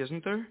Easter bunny,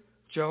 isn't there?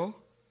 Joe?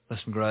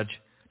 Listen,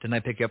 Grudge, didn't I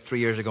pick you up 3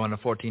 years ago in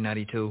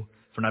 1492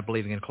 for not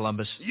believing in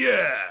Columbus?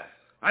 Yeah.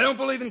 I don't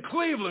believe in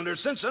Cleveland or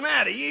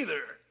Cincinnati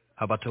either.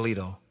 How about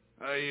Toledo?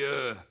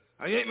 I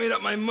ain't made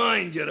up my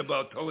mind yet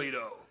about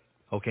Toledo.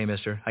 Okay,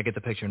 mister, I get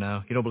the picture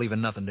now. You don't believe in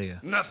nothing, do you?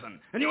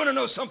 Nothing. And you want to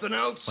know something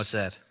else? What's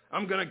that?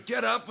 I'm going to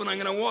get up and I'm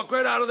going to walk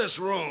right out of this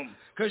room,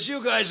 'cause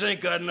you guys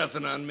ain't got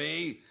nothing on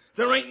me.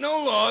 There ain't no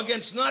law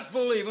against not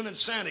believing in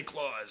Santa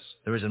Claus.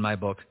 There is in my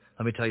book.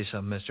 Let me tell you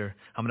something, mister.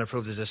 I'm going to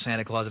prove there's a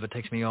Santa Claus if it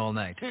takes me all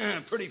night.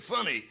 Pretty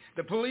funny.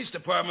 The police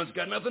department's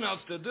got nothing else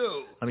to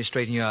do. Let me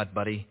straighten you out,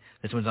 buddy.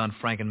 This one's on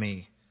Frank and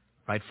me.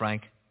 Right,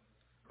 Frank?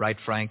 Right,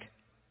 Frank?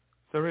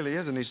 There really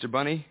is an Easter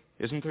Bunny,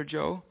 isn't there,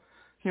 Joe?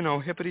 You know,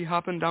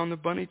 hippity-hopping down the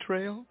bunny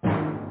trail.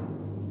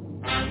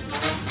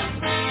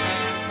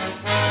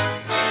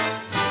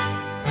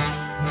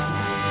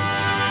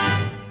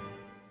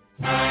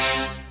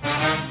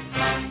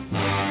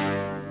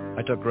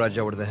 I took Grudge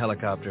over to the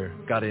helicopter,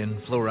 got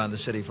in, flew around the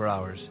city for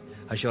hours.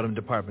 I showed him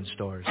department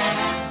stores.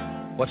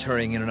 What's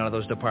hurrying in and out of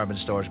those department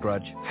stores,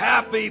 Grudge?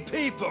 Happy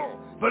people,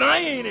 but I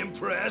ain't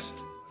impressed.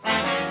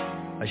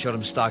 I showed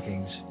him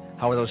stockings.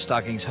 How were those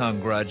stockings hung,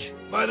 Grudge?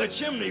 By the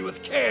chimney with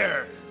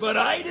care, but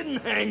I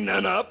didn't hang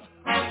none up.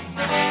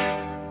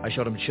 I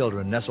showed him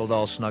children nestled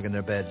all snug in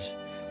their beds.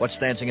 What's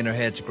dancing in their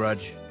heads,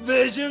 Grudge?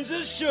 Visions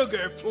of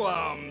sugar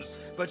plums.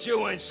 But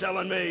you ain't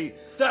selling me.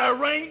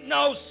 There ain't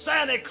no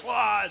Santa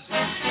Claus.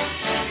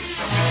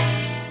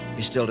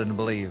 He still didn't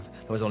believe.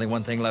 There was only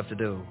one thing left to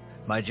do.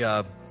 My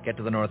job, get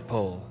to the North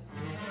Pole.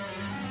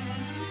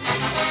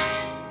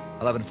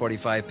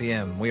 11:45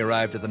 p.m. We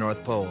arrived at the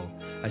North Pole.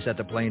 I set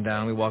the plane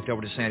down. We walked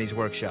over to Sandy's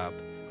workshop.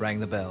 Rang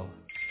the bell.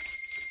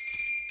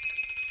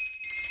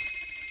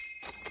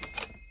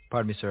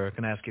 Pardon me, sir.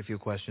 Can I ask you a few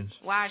questions?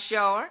 Why,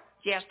 sure.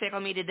 Just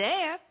tickle me to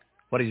death.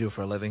 What do you do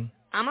for a living?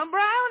 I'm a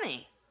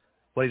brownie.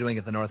 What are you doing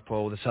at the North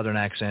Pole with a southern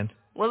accent?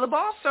 Well, the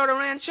boss sort of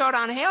ran short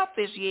on help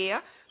this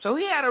year, so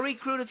he had to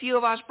recruit a few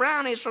of us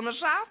brownies from the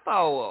South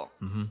Pole.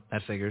 Mm-hmm.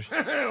 That figures.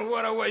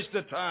 What a waste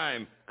of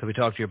time. Could we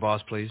talk to your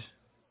boss, please?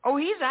 Oh,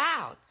 he's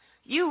out.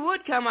 You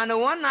would come on the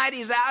one night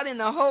he's out in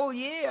the whole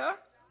year.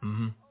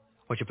 Mm-hmm.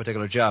 What's your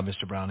particular job,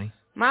 Mr. Brownie?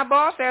 My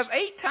boss has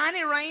 8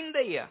 tiny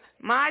reindeer.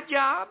 My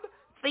job,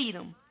 feed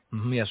 'em.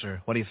 Mm-hmm. Yes,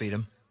 sir. What do you feed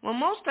 'em? Well,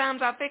 most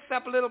times I fix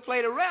up a little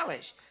plate of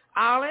relish.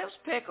 Olives,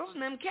 pickles,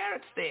 and them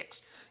carrot sticks.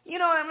 You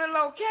know them little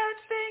old carrot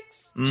sticks?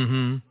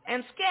 Mm-hmm.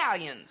 And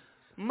scallions.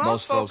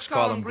 Most folks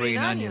call them green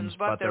onions,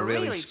 but they're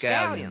really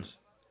scallions.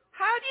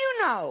 How do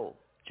you know?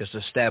 Just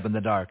a stab in the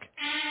dark.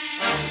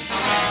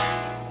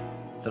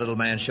 The little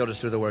man showed us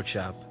through the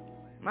workshop.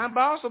 My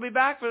boss will be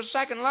back for a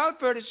second load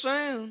pretty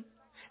soon.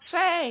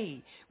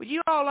 Say, would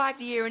you all like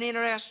to hear an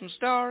interesting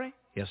story?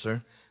 Yes,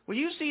 sir. Will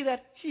you see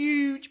that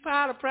huge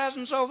pile of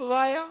presents over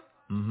there?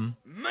 Mm-hmm.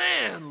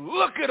 Man,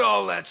 look at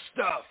all that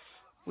stuff.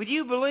 Would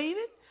you believe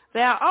it?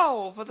 They're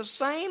all for the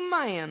same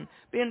man,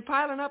 been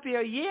piling up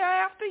here year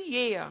after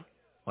year.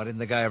 Why didn't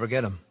the guy ever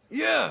get 'em?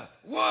 Yeah,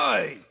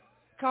 why?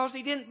 'Cause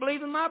he didn't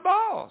believe in my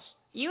boss.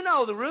 You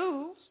know the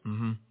rules.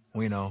 Mm-hmm.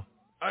 We know.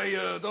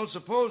 I don't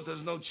suppose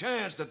there's no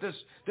chance that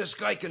this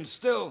guy can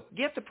still...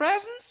 Get the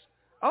presents?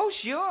 Oh,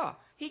 sure.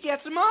 He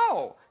gets them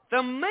all,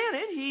 the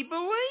minute he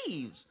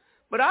believes.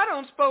 But I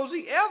don't suppose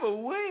he ever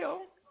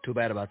will. Too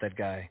bad about that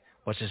guy.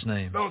 What's his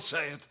name? Don't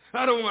say it.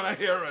 I don't want to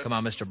hear it. Come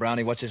on, Mr.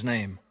 Brownie. What's his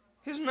name?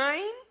 His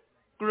name?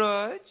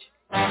 Grudge.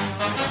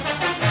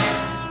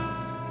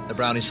 The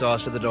Brownie saw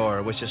us to the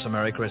door, wished us a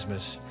Merry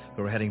Christmas.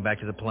 We were heading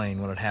back to the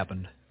plane when it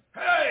happened.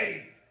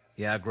 Hey!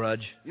 Yeah,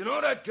 Grudge? You know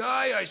that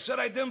guy I said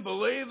I didn't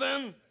believe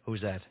in?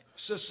 Who's that?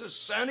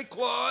 Santa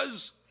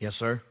Claus? Yes,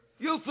 sir?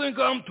 You think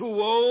I'm too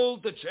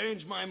old to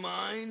change my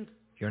mind?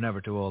 You're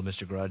never too old,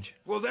 Mr. Grudge.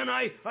 Well, then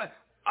I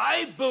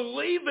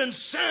believe in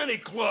Santa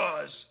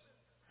Claus.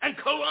 And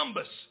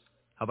Columbus.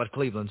 How about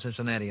Cleveland,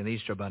 Cincinnati, and the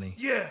Easter Bunny?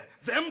 Yeah,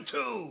 them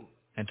too.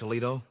 And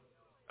Toledo?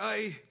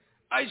 I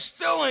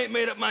still ain't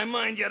made up my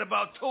mind yet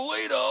about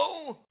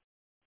Toledo.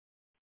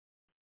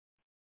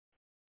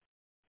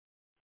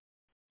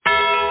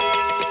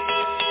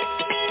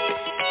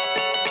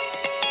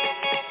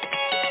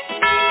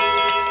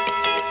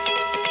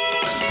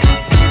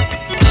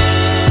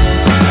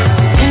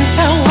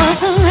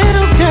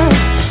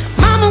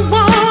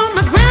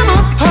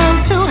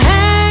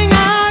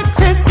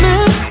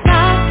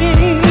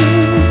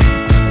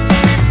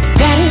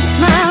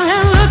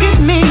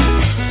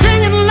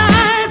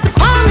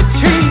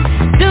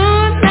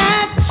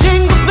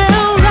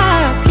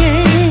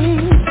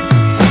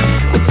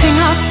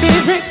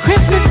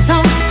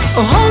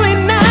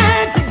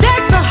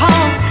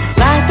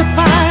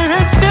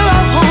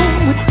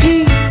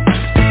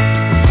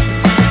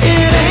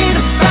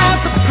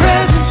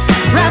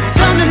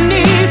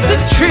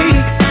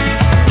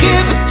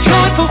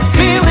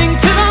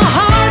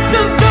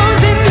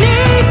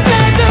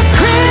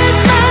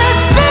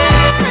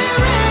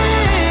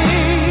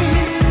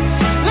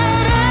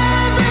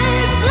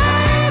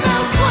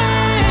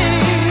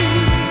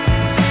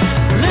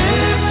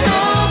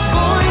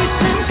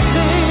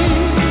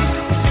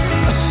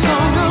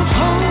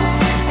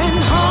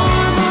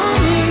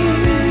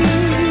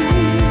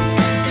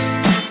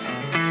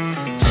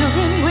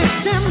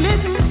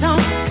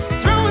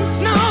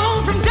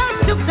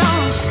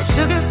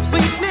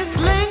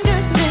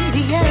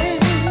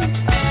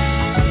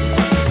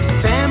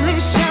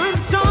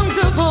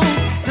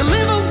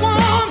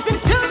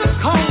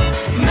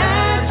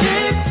 Magic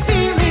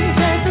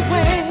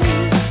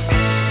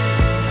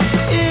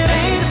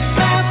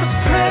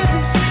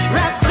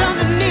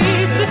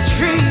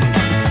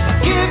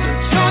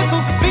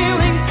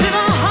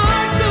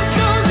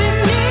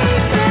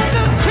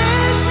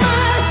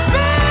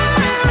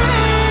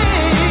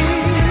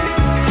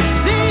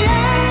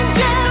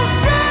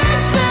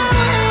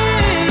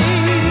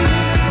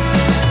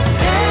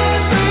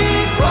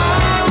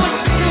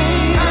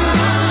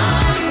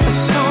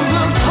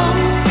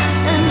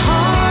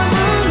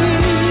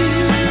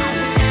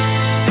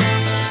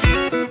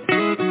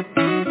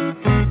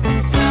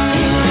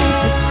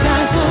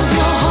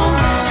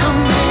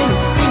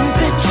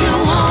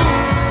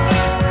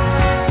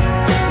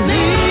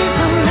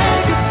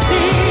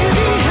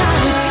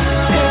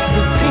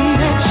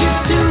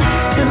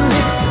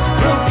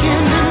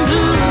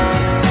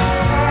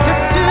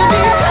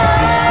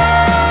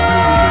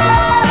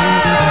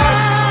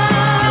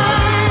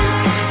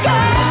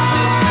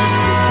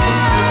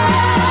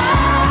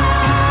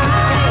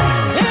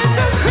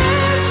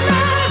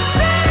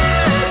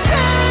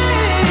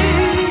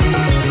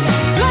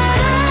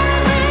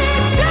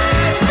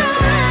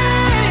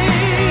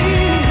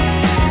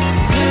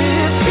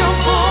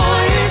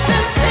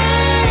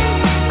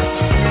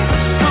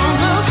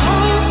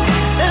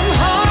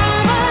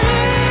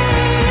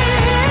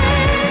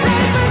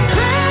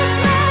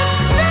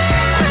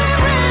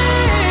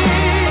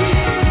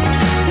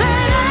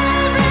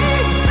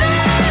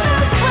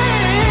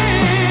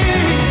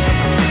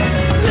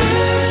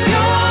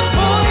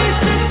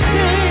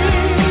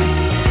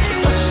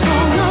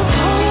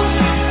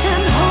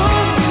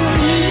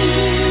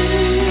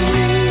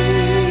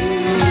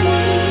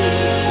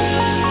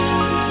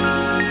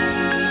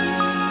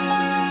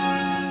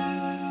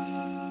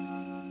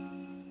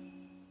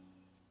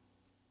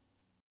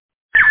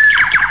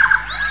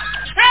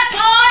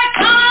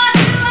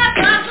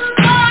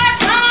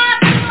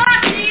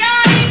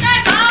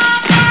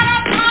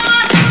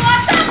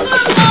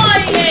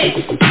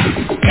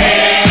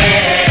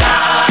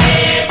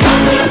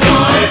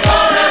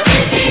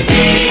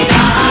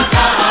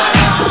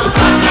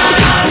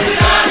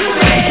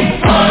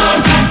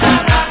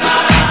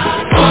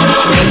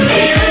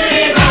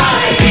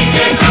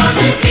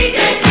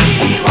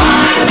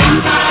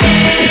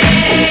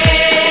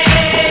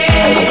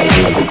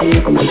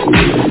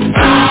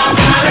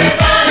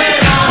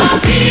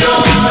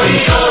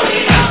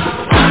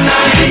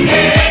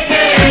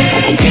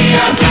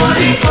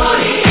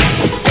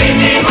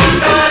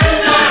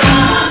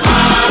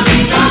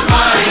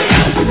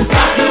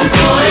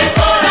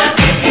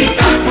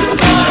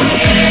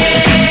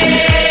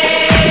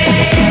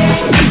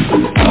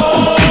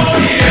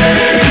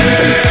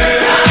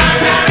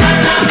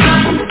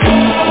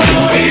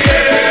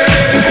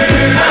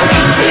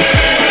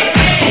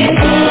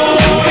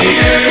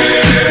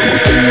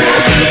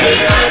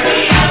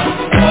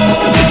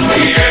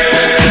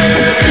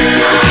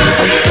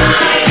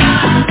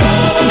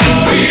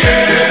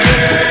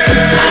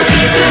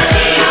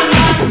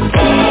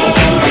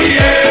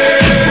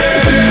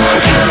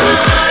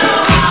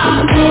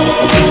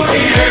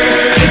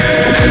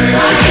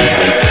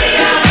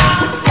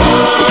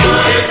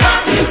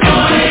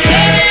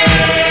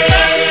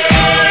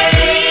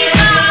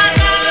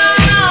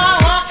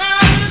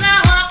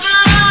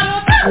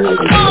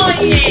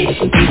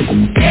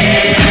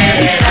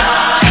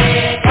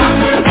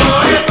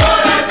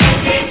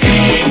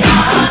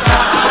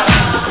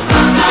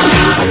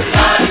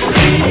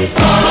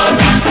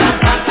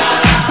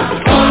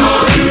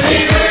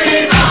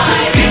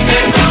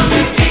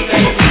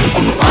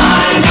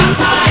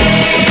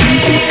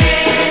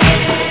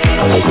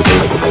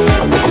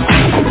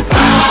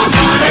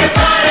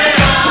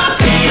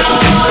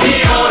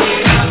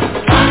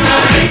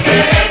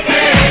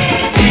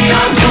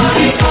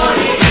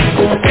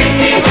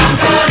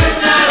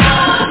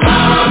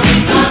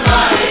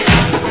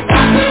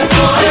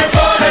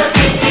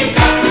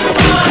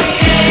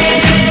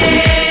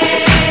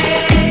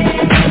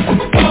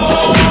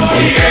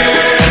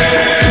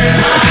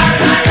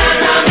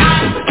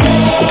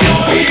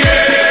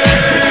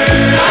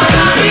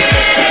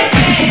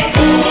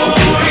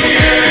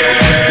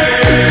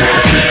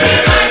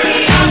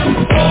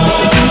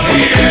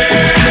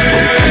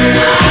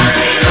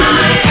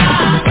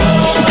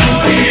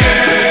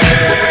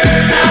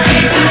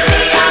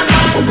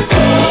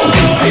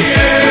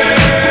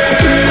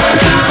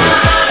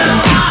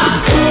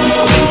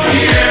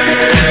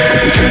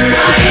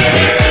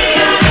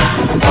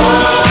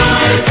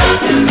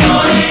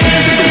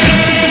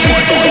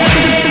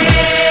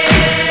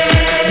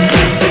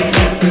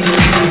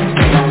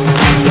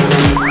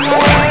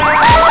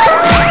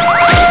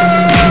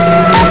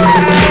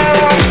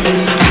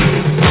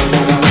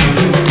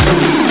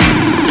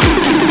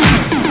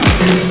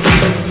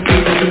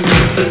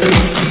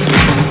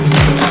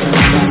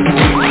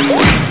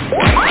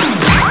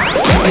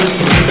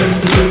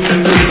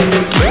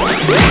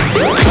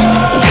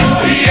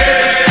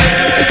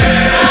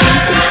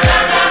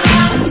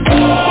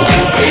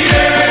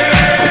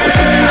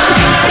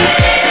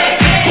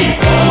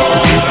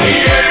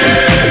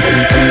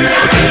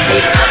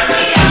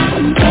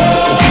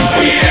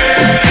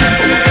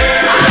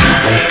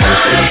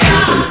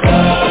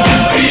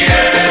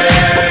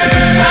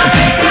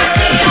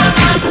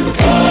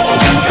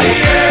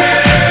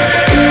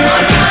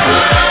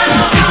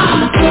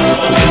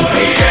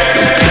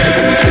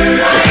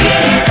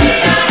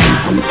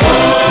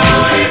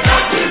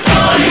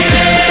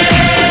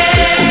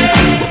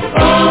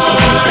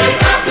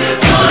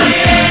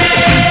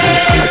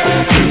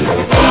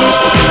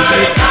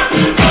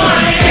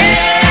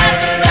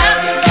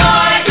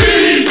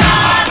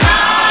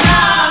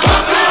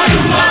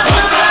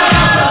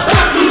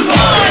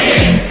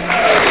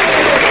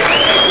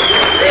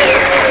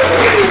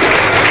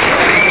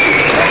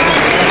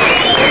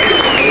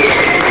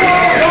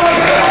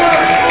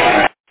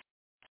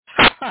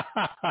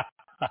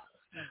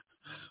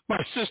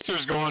My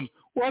sister's going,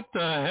 what the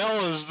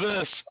hell is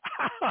this?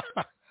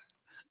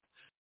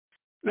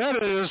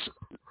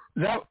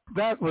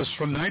 That was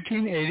from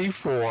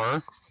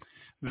 1984,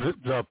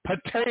 the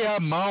Pattaya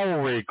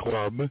Maori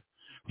Club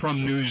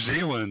from New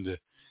Zealand.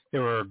 They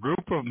were a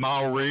group of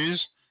Maoris.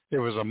 It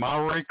was a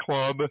Maori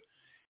club,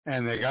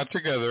 and they got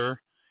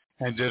together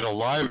and did a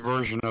live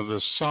version of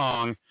this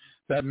song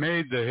that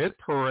made the hit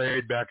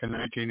parade back in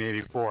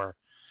 1984.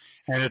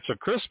 And it's a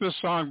Christmas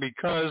song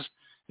because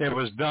it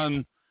was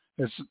done.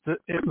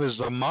 It was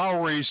the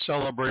Maori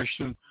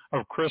celebration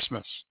of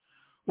Christmas,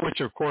 which,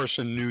 of course,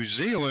 in New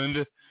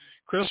Zealand,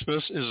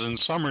 Christmas is in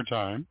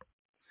summertime.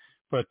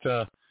 But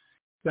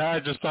I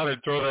just thought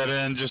I'd throw that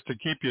in just to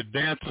keep you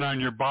dancing on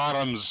your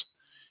bottoms,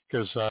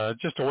 because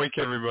just to wake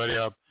everybody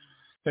up.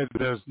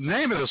 The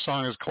name of the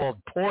song is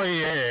called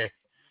Poie.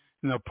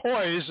 And the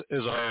pois,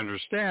 as I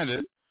understand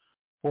it,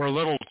 were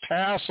little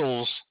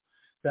tassels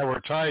that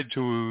were tied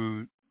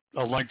to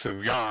a length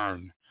of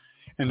yarn.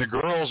 And the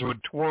girls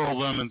would twirl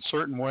them in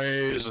certain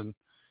ways, and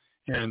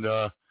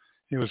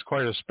it was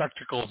quite a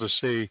spectacle to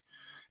see.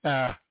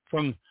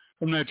 From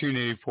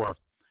 1984,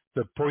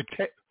 the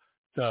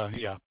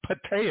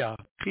Pattaya,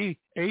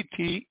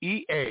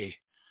 P-A-T-E-A,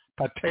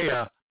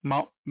 Pattaya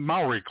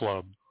Maori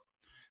Club,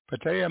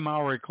 Pattaya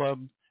Maori Club,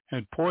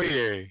 and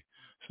Poie.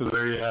 So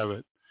there you have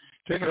it.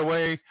 Take it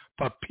away,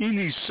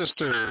 Papini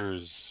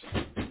Sisters.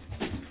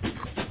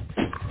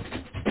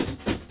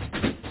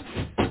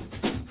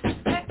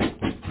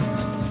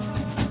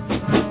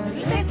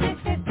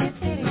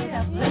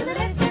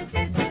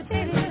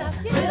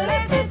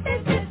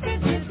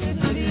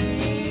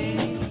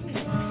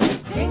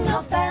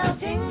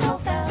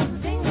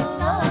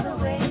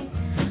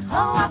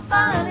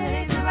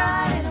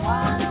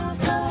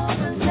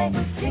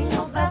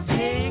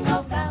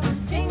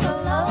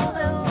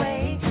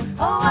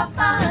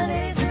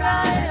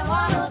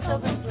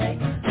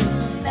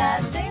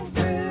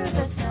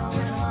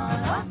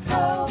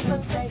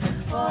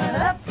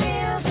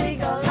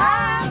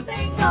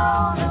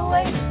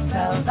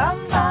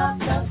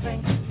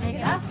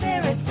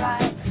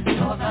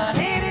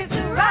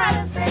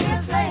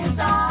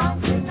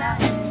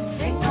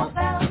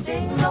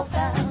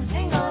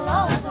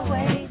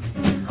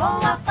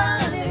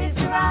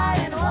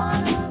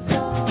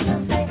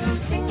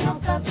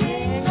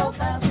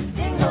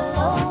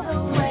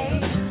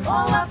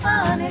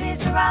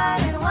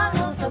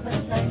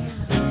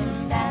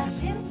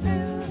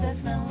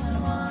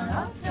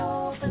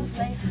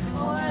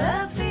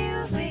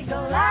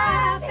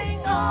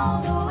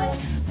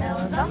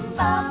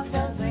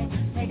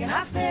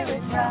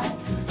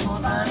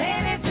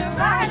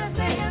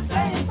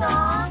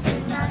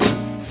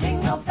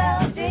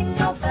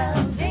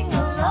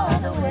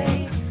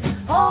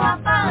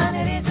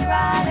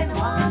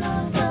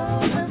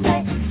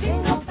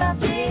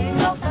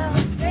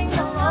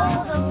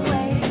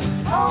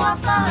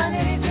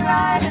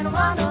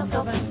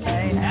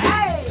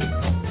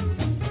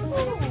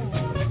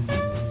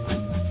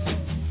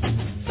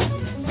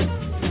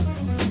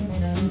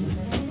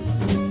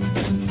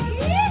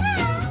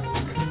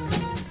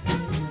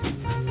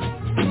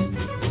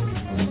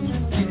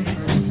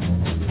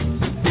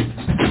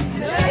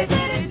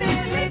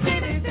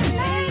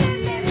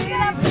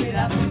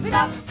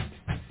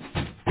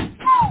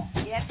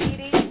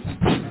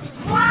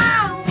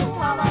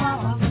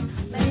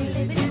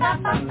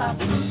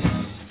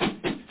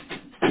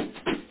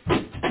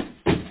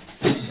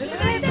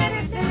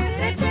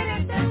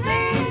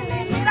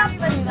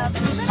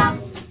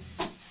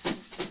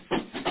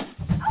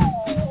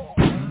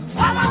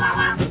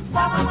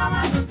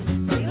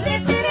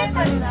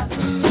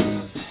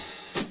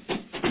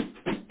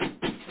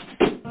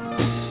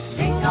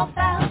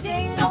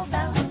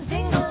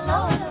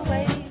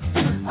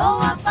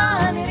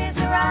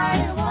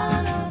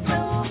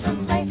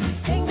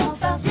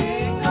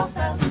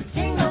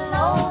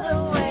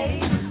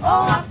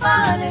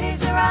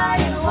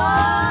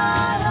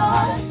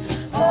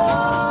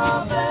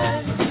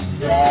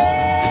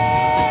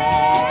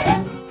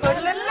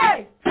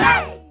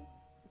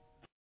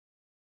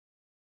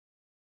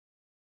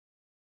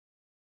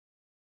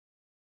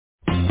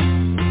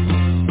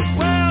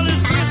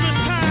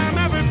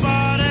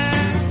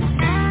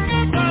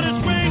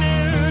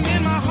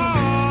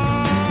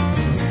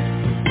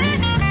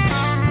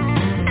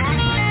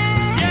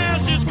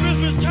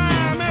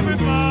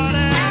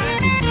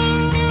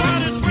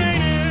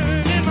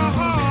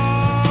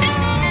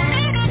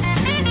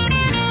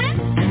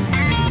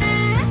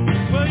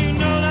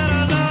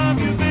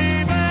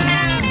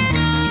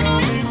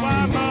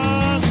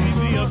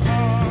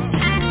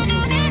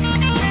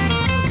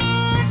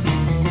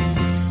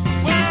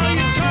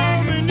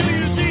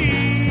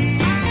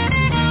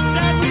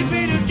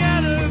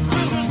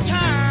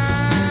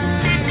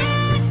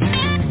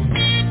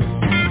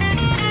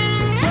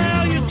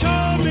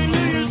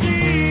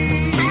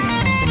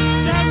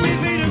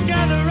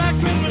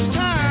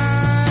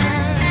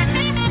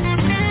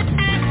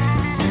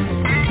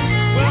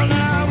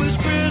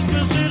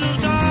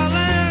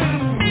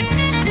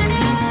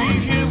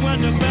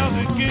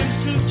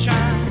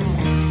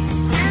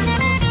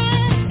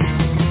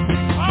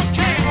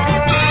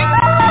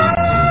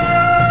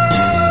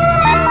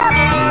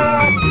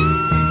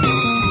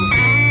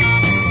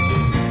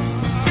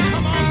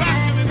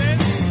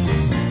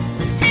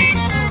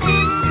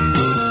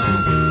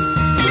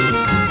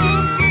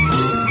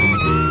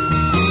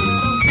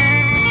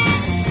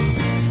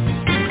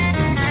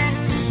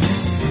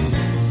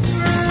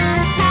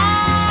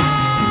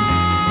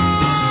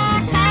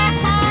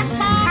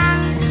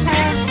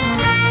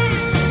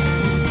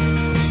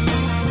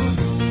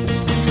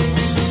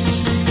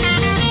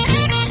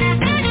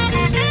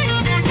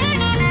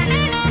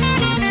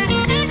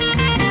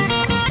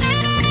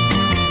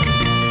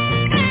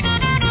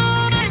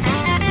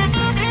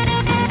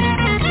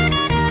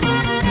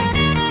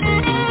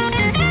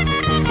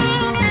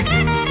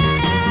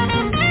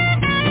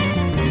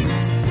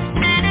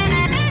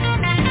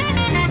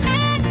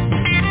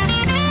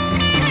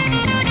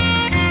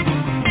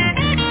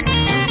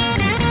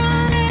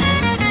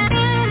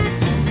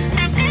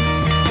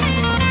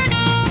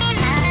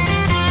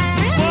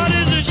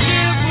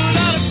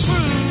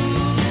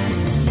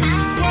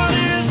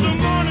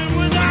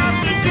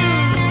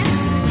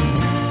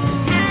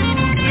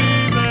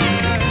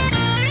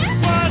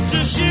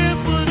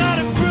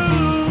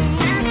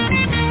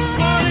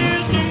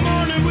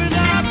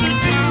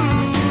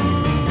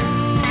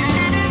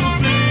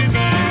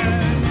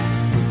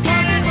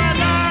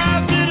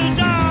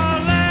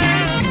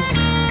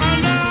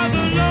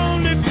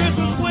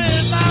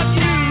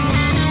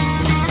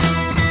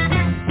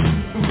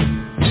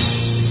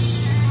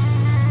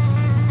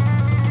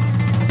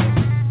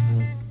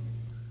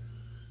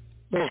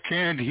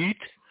 Canned Heat,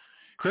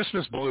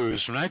 Christmas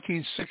Blues from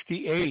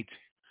 1968.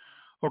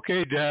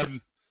 Okay, Deb,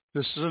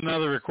 this is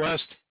another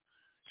request.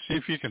 See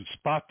if you can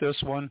spot this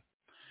one.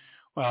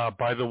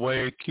 By the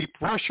way, keep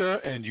Russia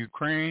and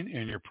Ukraine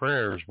in your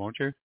prayers, won't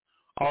you?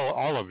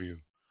 All of you,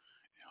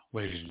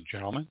 ladies and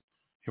gentlemen.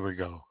 Here we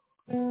go.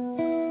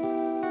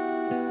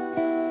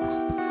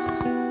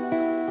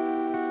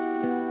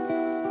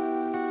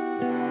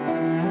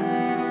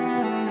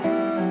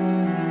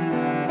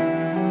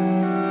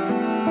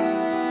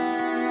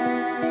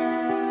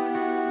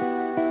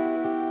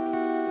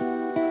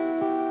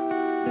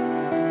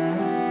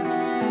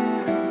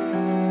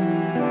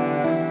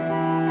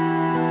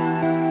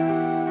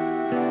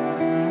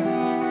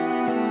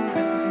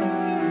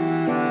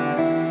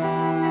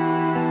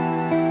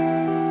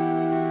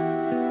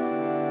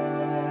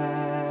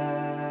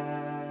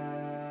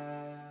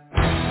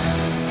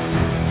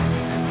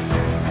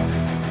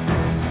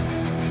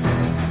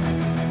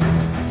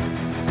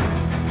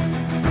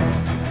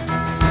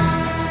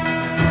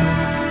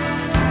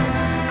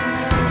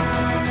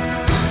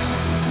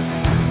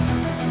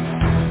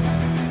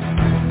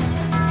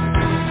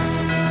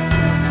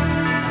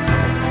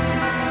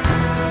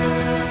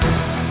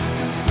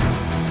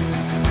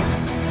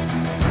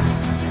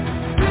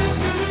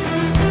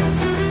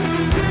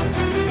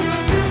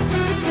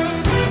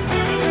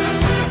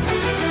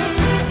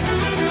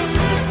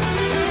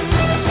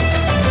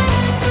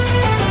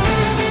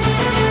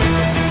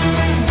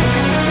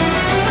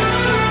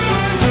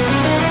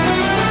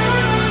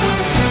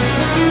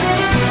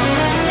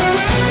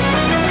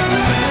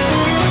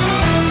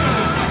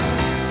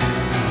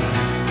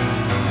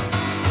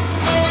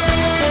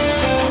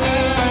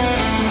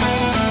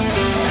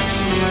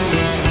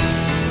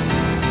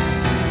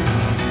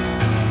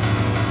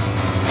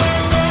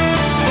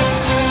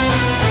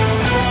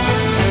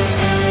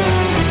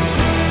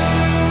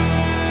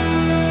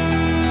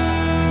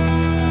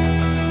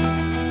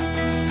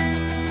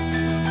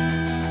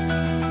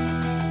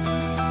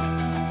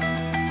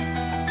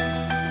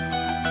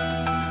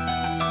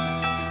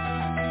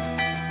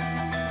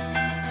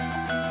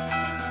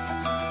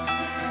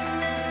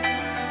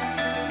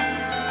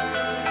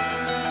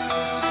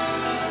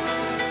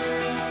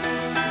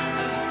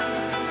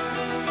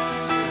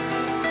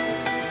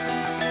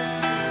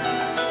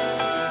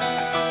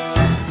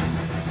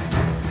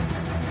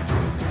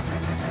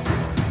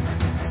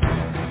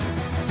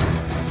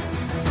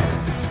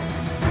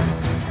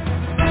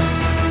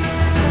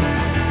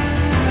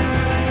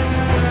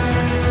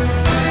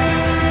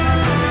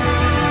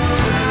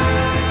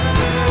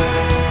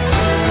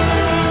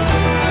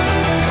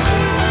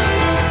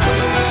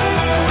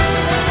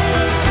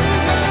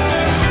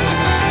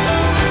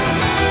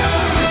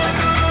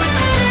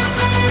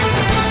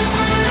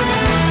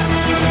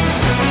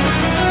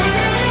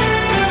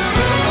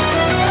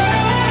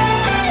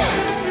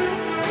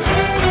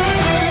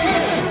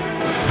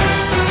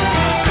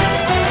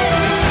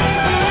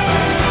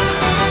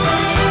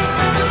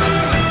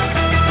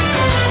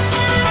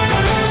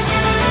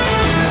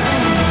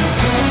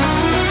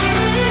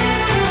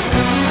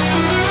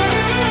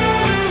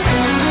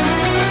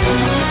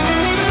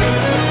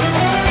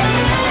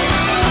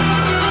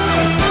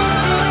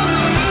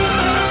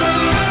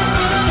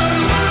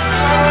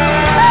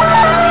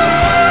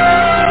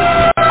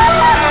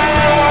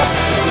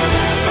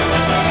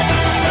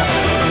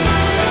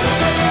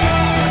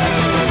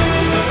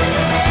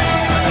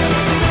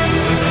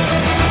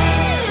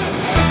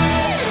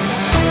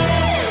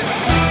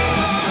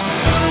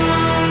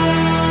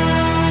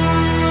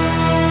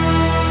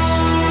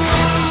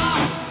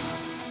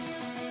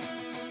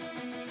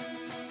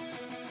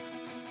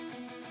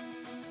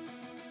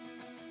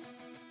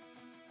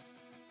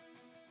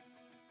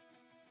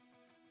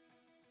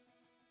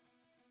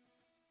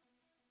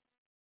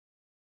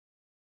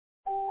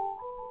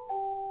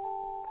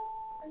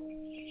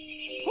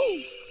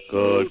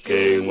 Good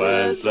King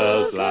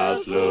Wenceslas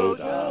last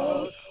looked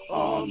out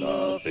on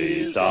the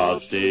feast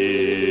of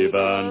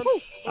Stephen,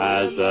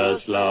 as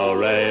the slow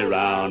ray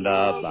round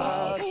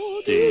about,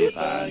 deep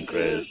and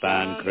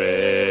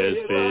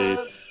crispy,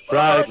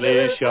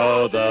 brightly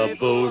showed the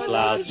booth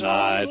last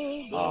night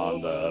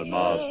on the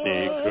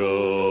musty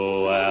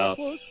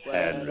cruel.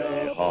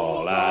 Henry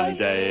Hall and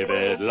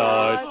David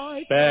Lloyd,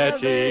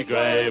 Betty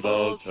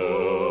Grable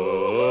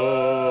too.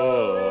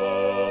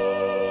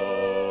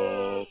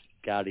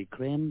 Gary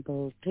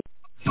Crimble too.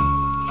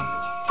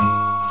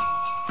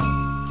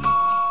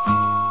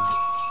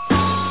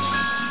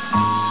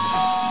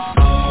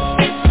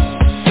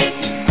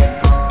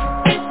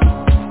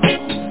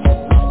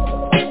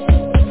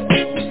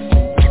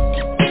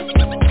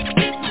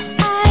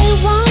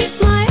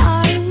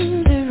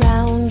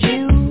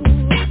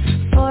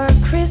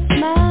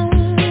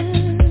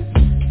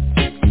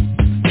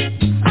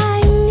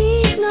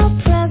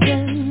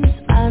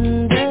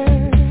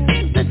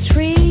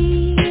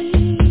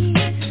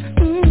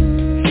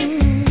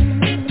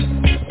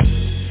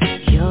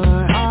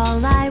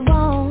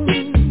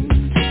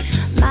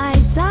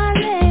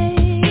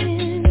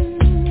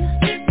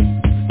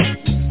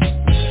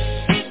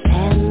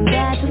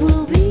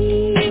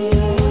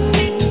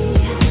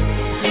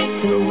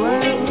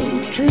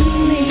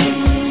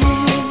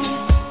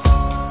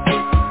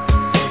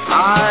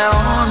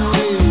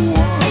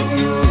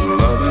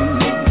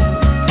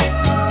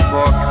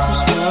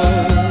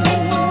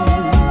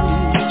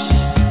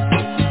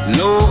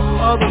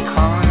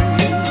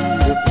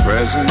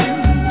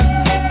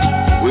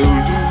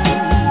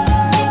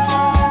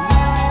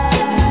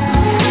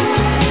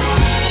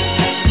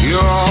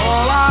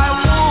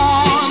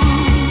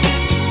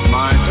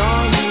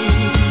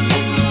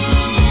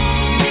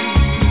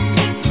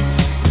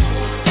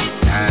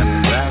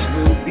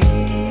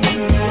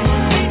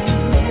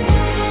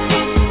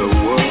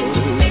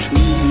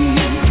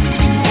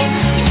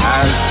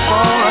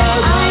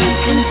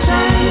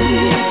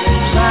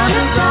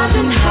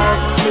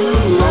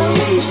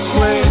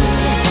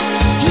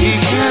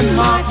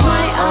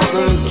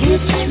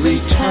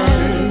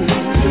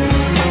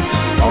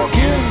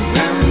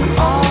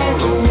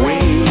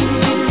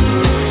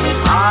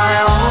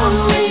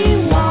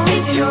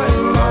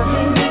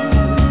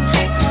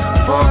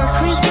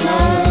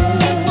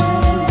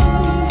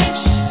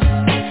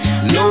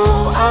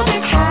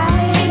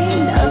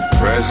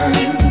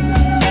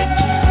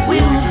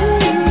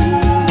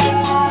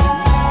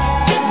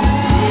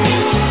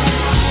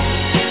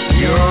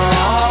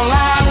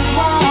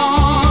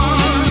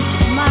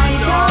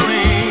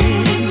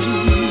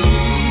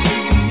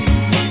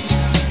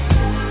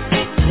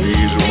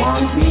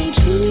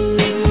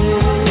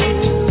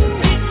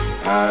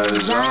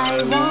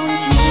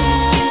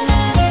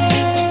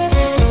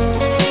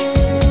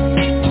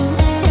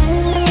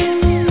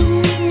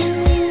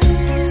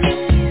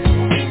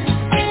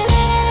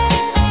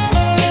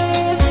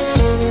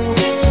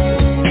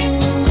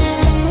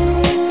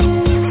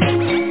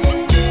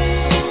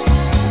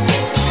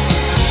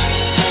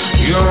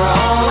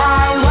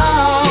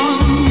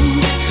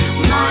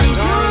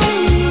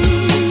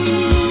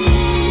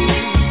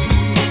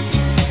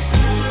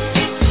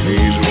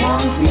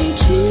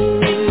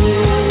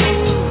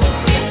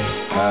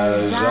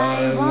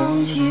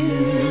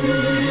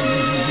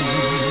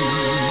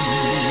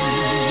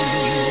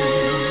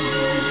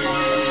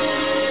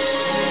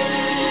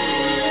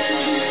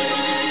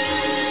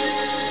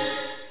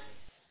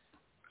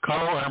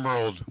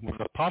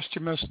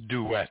 Posthumous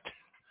duet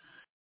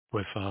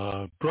with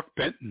Brooke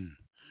Benton,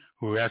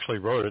 who actually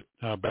wrote it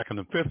back in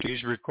the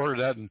 50s,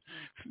 recorded that in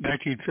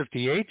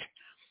 1958,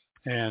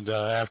 and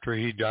after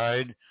he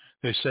died,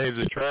 they saved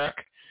the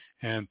track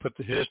and put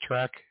his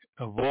track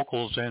of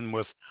vocals in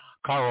with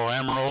Carl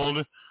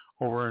Emerald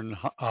over in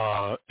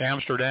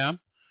Amsterdam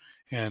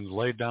and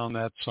laid down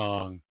that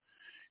song.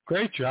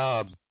 Great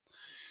job.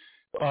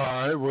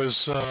 It was,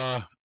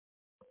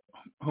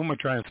 who am I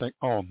trying to think?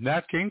 Oh,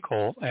 Nat King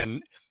Cole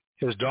and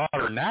his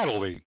daughter,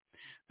 Natalie.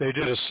 They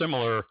did a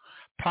similar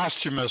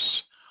posthumous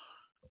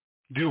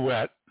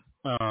duet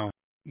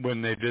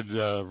when they did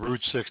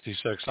Route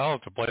 66. I'll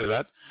have to play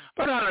that,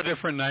 but on a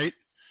different night.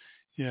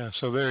 Yeah,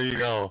 so there you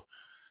go.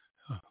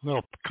 A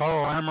little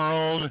Carl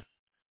Emerald.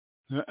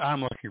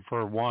 I'm looking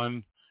for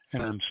one,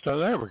 and I'm still,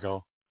 there we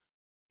go.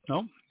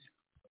 Nope,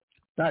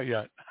 not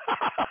yet.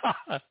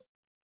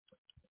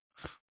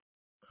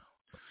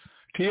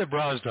 Tia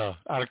Brasda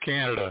out of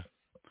Canada.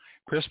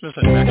 Christmas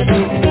in Mexico.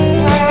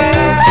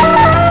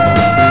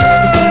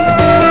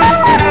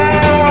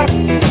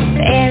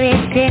 The air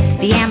is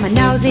crispy and my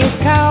nose is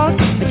cold.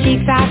 My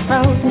cheeks are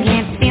frozen,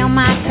 can't feel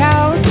my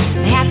toes.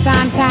 My hat's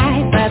on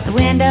tight, but the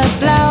windows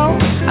blow.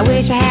 I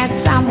wish I had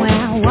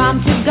somewhere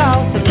warm to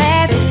go. So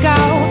let's go.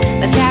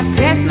 Let's have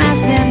Christmas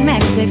in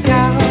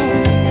Mexico.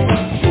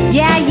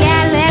 Yeah,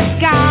 yeah,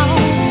 let's go.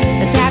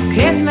 Let's have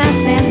Christmas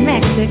in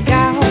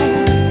Mexico.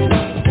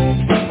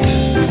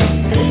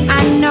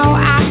 I know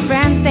our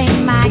friends, they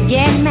might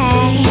get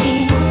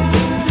mad,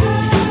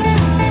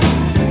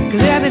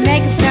 'cause we'll be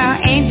making snow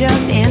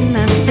angels in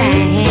the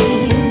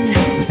sand.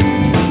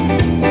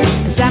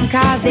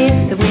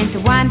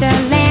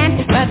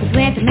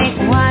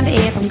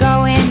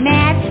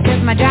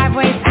 my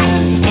driveway's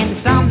ice, and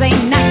the storms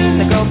ain't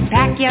nice. So go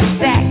pack your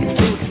sack,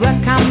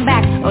 we'll come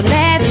back. Oh,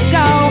 let's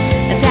go.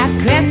 Let's have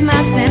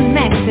Christmas in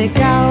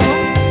Mexico.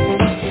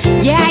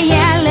 Yeah,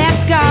 yeah,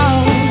 let's go.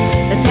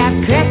 Let's have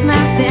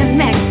Christmas in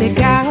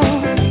Mexico.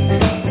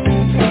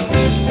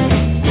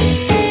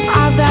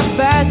 All the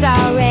birds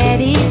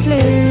already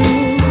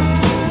flew.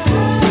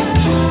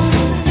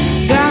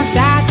 Going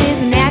south is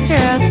a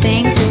natural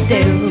thing to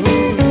do.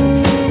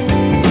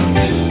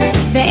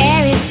 The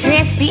air is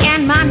crispy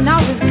and my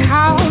nose is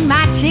cold.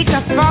 My cheeks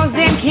are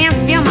frozen,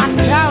 can't feel my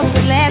toes.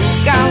 So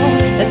let's go.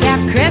 Let's have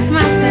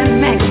Christmas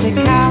in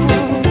Mexico.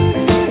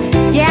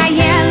 Yeah,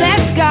 yeah,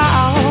 let's go.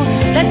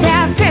 Let's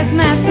have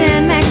Christmas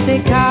in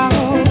Mexico.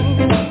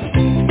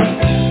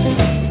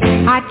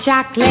 Hot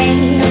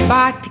chocolate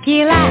for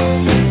tequila,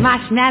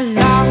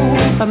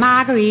 marshmallow for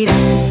margarita.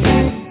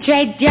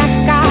 Trade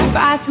Jessica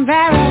for a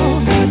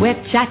sombrero with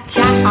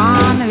cha-cha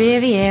on the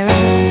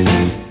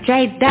Riviera.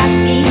 Trade the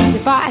easy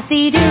for a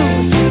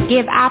sea-doo,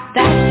 give up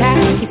the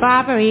turkey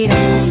for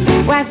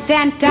burrito. While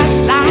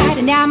Santa's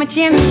sliding down my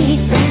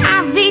chimney,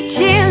 I'll be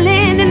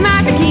chilling in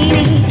my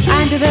bikini.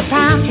 Under the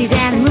palm trees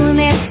and the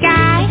moonlit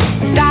sky,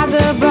 stars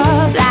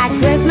above like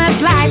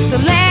Christmas lights. So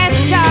let's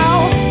go,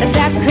 let's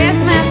have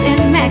Christmas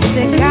in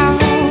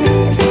Mexico.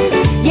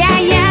 Yeah,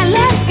 yeah,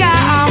 let's go,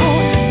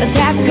 let's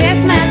have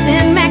Christmas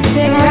in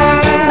Mexico.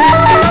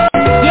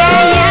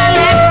 Yeah, yeah,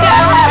 let's go,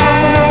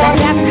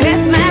 let's have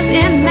Christmas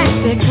in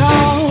Mexico.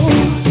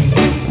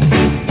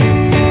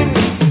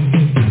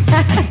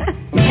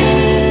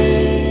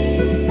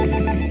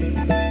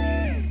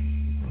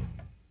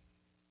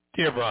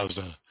 Dear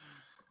Brazda,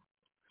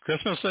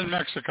 Christmas in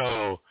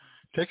Mexico.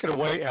 Take it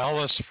away,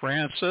 Alice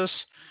Francis.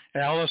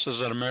 Alice is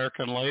an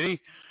American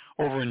lady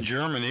over in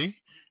Germany,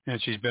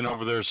 and she's been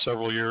over there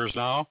several years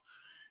now,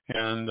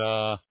 and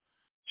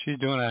she's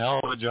doing a hell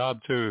of a job,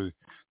 too.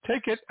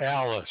 Take it,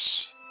 Alice.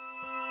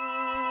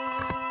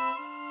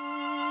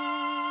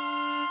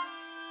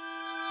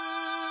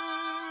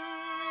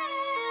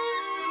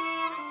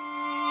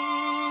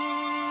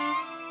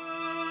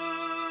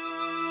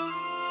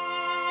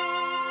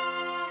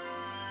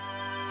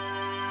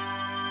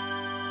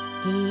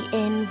 He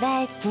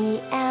invites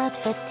me out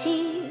for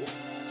tea,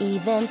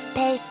 even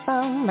pays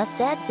for my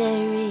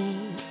surgery.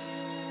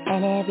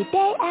 And every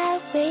day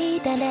I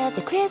wait under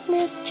the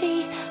Christmas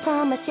tree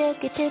for my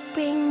sugar to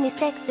bring me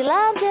sexy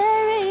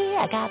lingerie.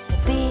 I got the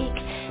big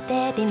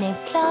daddy named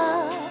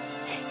Claus.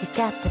 He's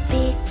got the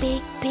big,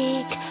 big,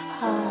 big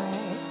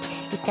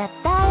heart. He's got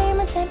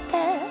diamonds and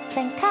pearls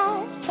and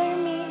cars for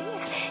me.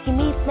 He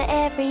meets me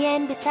every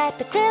end beside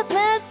the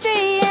Christmas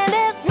tree. And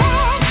it's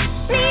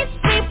nice, please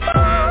be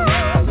born.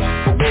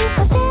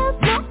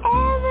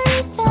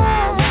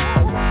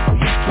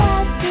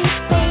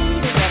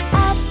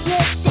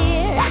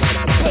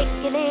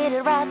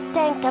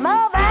 Come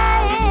over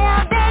here,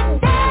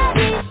 Big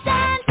Daddy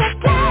Santa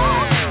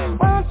Claus.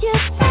 Won't you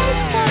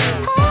take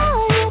all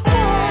you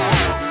can?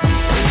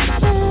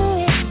 Do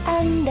it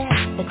under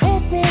the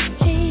Christmas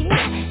tree.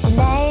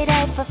 Tonight I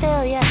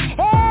fulfill your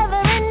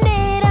every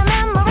need. A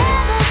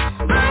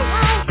memorandum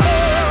I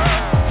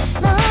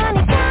hear. No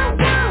honey, come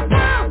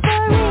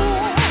for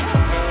real.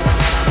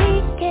 We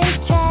can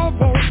try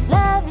this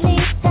lovely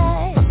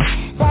time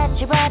that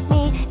you brought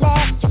me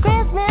last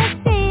Christmas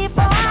Eve.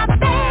 For our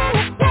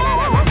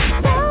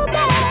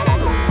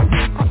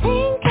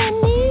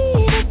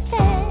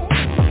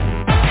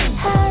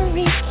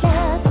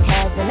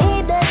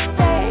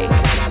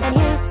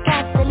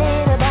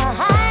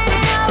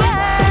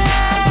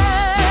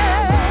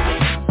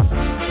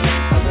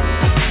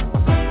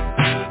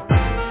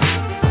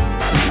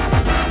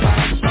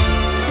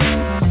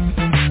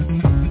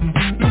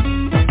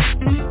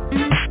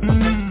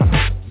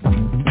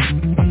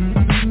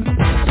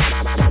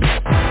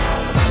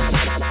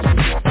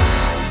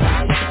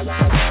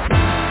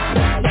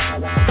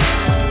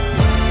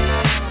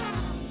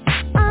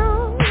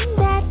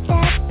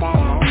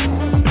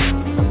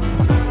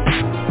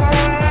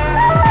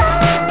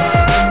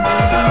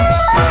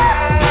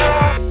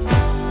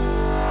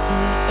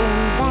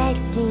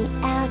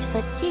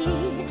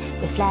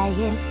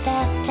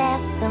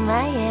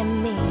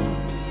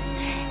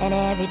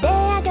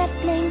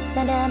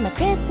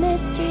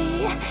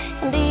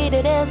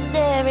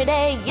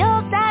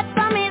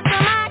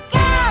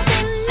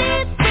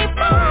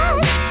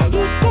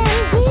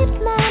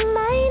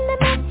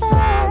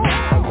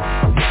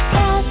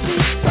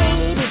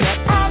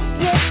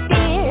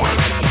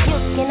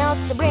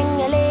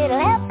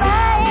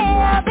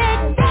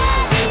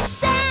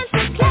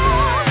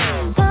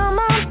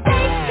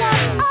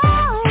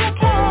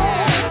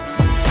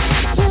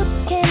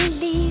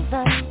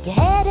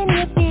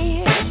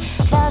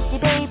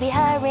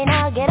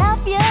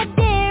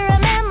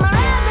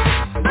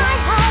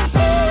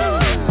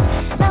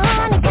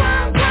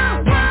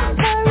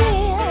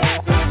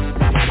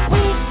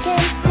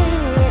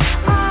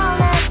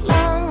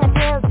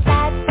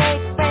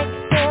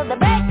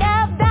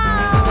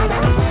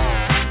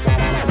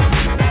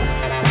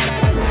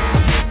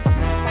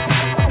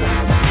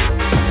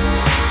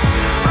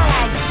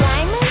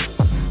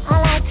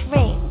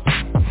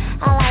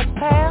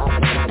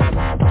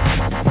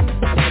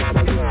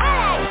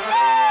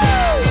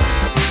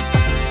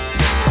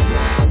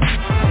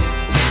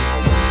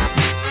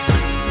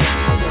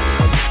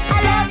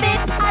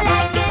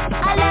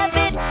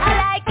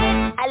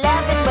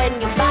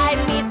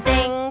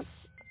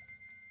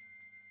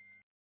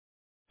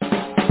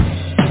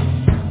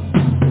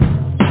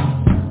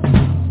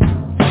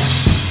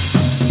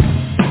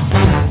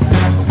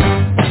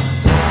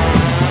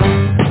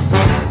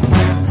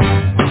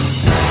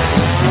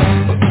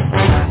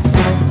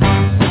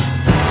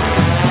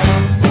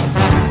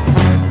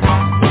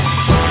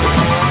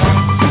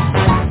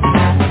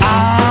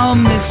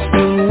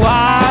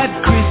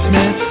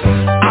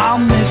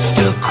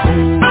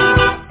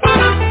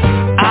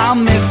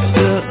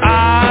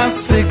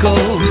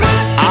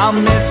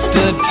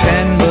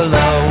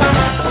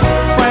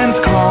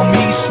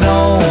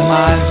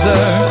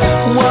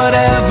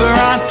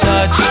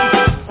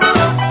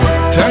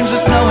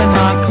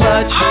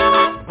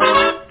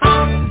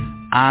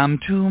I'm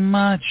too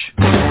much.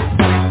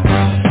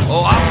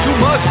 Oh, I'm too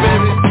much,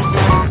 baby.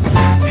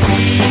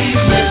 He's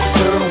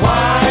Mr.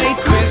 White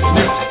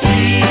Christmas.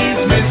 He's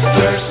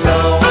Mr.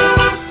 Snow.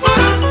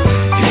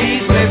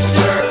 He's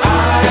Mr.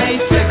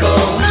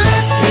 Icicle.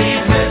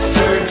 He's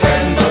Mr.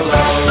 Ten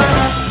Below.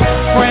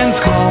 Friends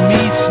call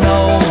me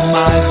Snow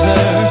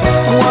Miser.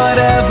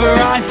 Whatever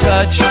I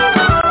touch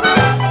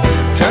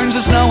turns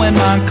to snow in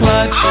my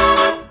clutch.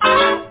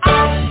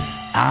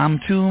 I'm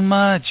too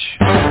much.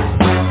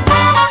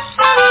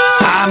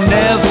 I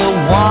never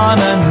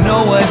wanna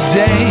know a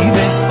day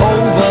that's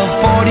over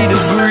 40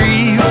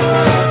 degrees.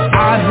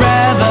 I'd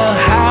rather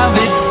have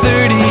it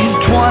 30,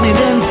 20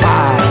 than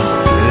 5.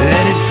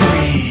 Let it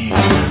freeze.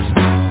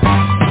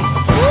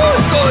 Woo,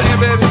 it's cold in here,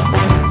 baby.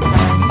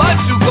 Much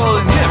too cold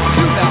in here for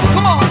you now.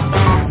 Come on.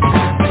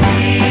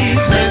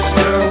 He's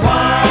Mr.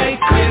 White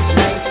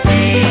Christmas.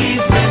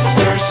 He's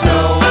Mr.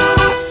 Snow.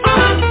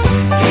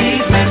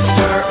 He's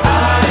Mr.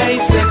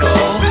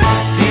 Icicle.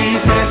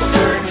 He's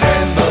Mr.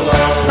 Ten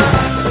Below.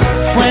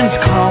 Friends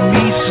call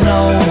me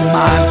Snow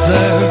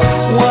Miser.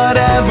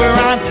 Whatever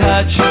I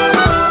touch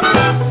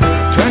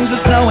turns to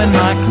snow in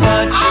my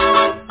clutch.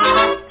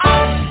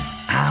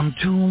 I'm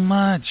too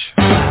much.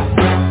 Ooh,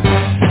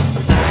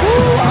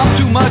 I'm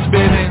too much,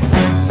 baby.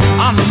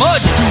 I'm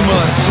much too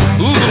much.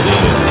 Ooh.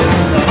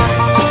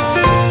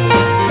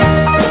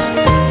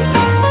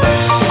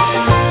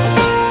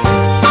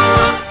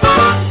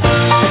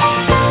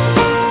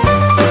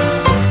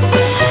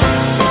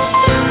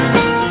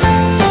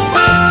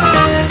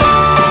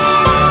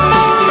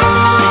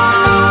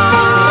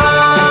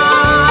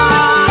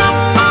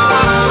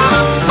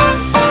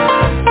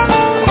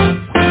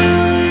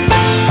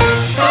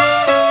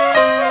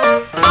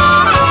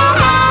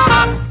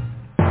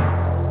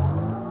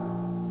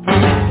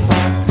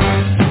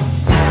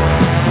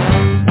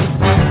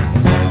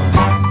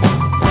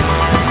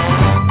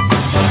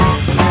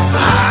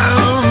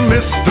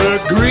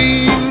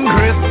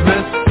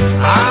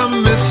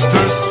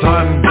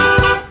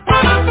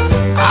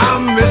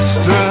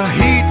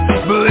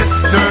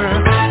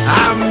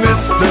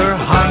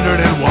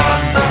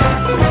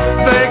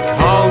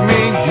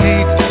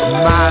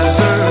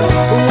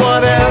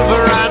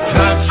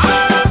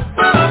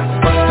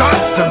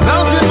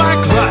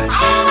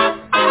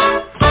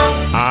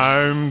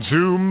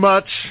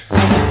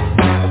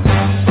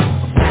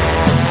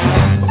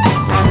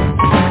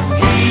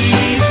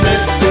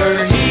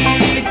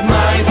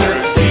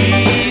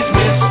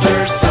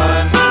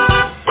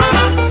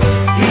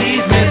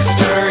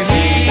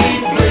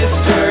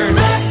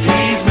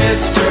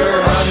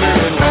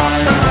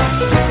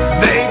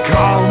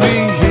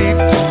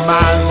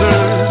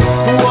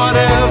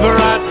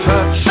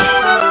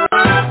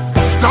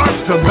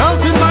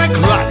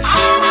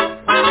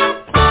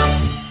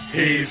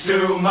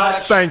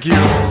 Thank you. I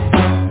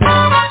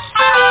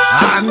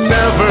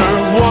never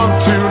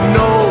want to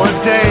know a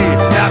day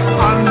that's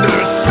under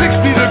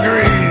 60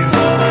 degrees.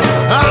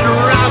 I'd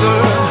rather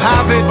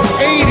have it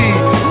 80,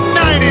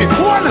 90,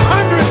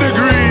 100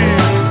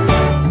 degrees.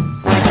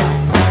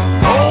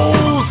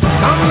 Oh,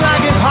 some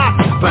like it hot,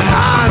 but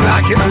I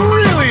like it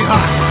really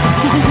hot.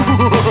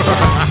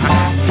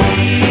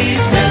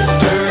 He's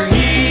Mr.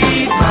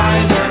 Heat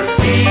Miser.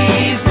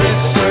 He's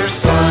Mr.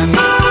 Sun.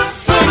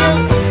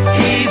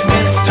 He's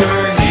Mr.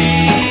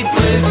 Heat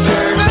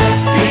Blizzard.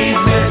 He's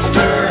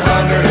Mr.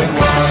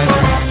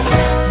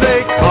 101. They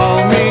call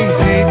me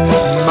Heat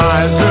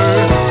Miser.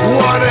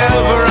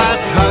 Whatever I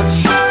touch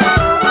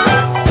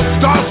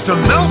starts to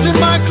melt in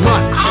my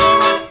clutch.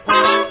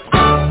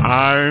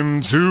 I'm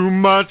too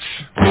much.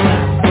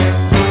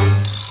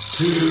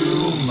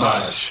 Too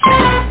much.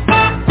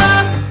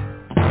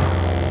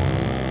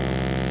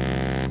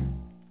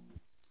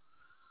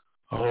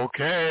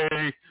 Okay,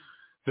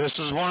 this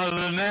is one of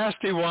the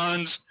nasty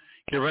ones.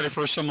 Get ready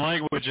for some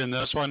language in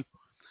this one.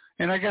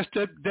 And I guess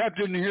Deb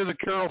didn't hear the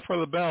Carol for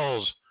the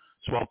Bells,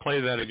 so I'll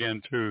play that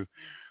again too.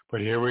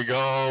 But here we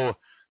go.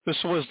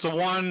 This was the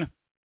one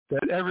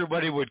that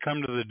everybody would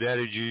come to the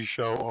Daddy G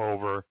show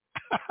over.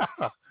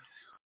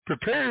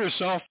 Prepare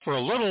yourself for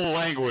a little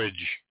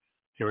language.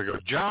 Here we go.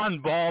 John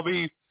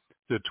Balby,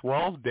 The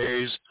 12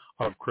 Days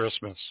of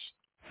Christmas.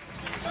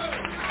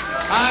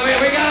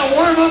 We got to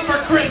warm up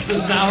for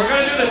Christmas now. We're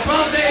going to do the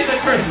 12 days of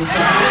Christmas.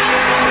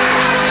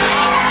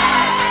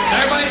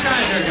 Everybody try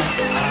it. Here we go.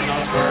 On the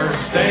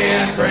first day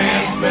of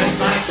Christmas,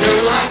 my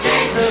true love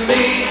gave to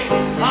me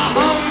a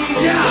hum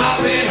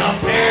job in a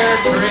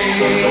pear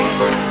tree.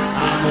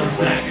 On the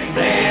second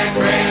day of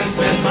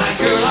Christmas, my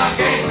true love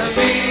gave to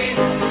me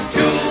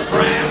 2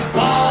 grand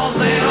balls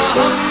and a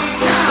hum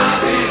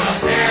job in a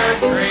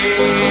pear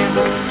tree.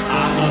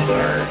 On the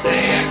third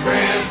day of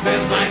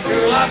Christmas, my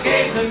true love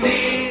gave to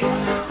me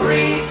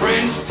 3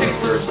 French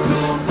ticklers, 2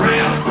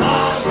 grand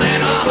balls,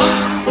 and a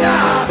hum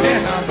job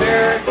in a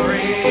pear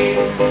tree.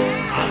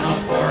 On the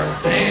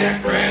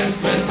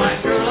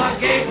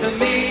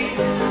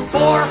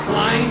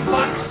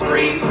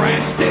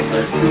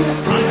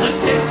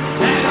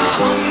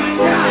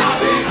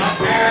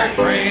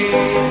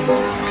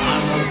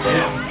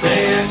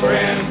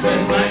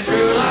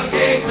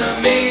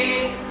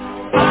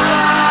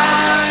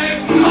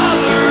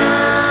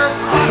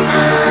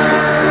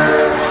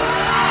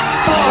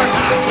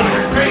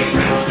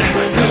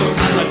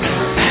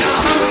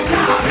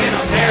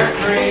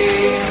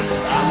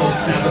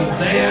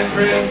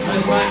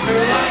Christmas, my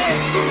true love.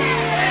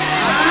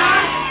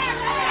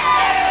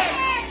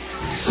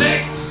 6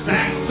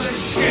 sacks of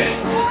shit.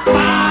 5.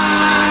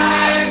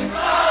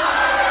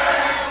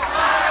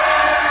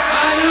 I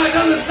know it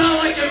doesn't sound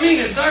like you mean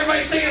it, so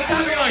everybody sing it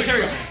top of your lungs. Here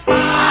we go. 5.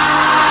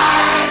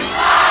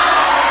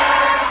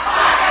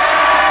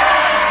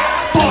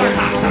 4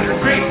 cocksuckers,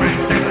 3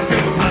 friends, 6 and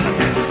 2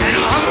 positives, and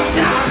a hung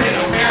down in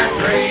a pear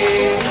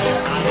tree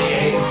on the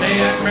 8th day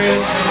of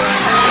Christmas.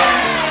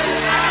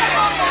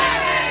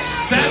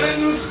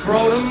 7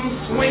 scrotum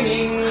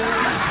swinging,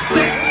 6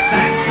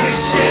 sacks of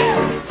shit.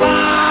 5.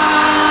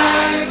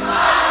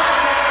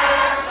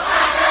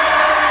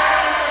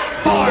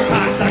 4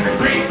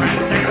 cocksuckers, 3 friends,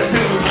 6 and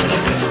 2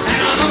 positives,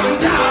 and a hung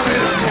down in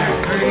a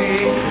pear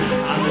tree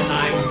on the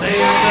 9th day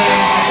of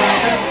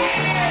Christmas.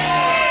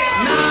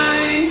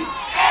 9.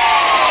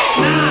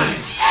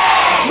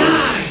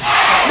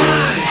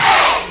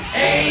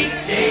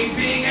 8 days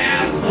being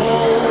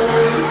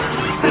assholes.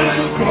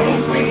 7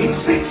 scrotum swinging,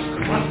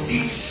 6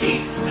 crusty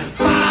sheets, and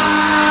 5.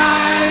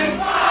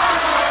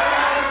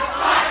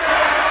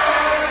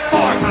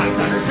 4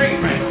 cocksuckers,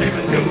 3 friends, 6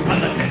 and 2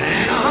 positives,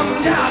 and a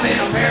hung job in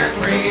a pear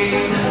tree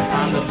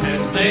on the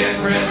 10th day of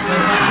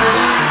Christmas.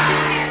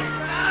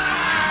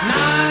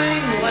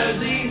 9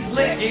 lesbies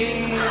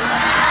licking. 8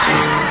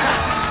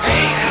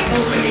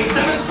 apples swinging,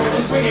 7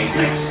 scrotum swinging,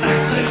 6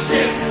 sacks of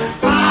shit.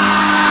 5.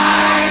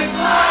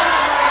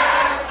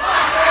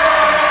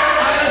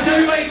 Does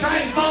everybody try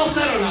and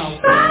falsetto now?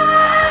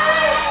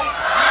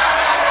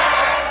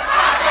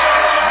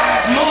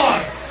 More.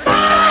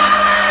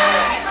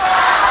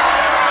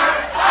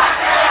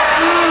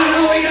 No,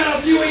 we got a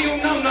few of you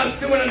numbnuts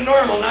doing it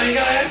normal. Now you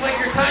gotta act like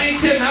you're tiny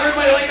kids. Now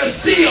everybody like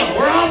a seal.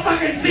 We're all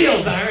fucking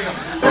seals now. Here we go.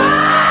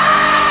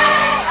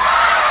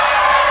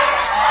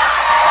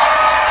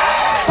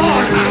 4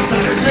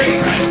 cocksuckers,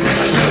 3 friends,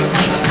 6 and 2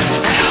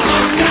 positives, and a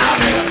hung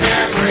down in a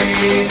pear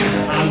tree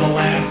on the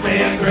last day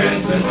of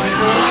Christmas. My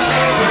true love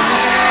came to me.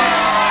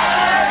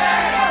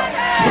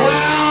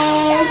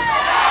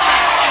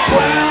 12.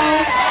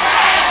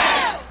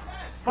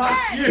 Fuck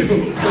you.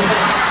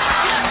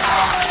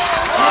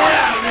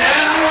 Yeah,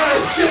 man, I want to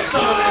ship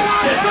some of this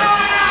shit.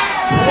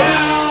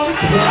 12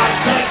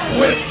 clocks of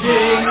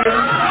twitching,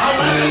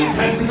 11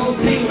 tentacles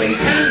tingling,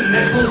 10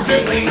 nipples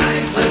dribbling,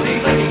 9 flipping,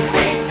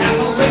 8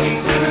 apples licking,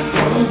 7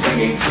 scrotum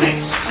swinging, 6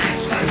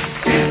 sacks of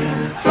shit.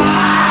 5.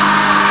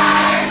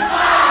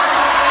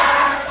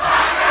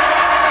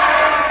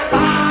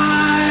 5.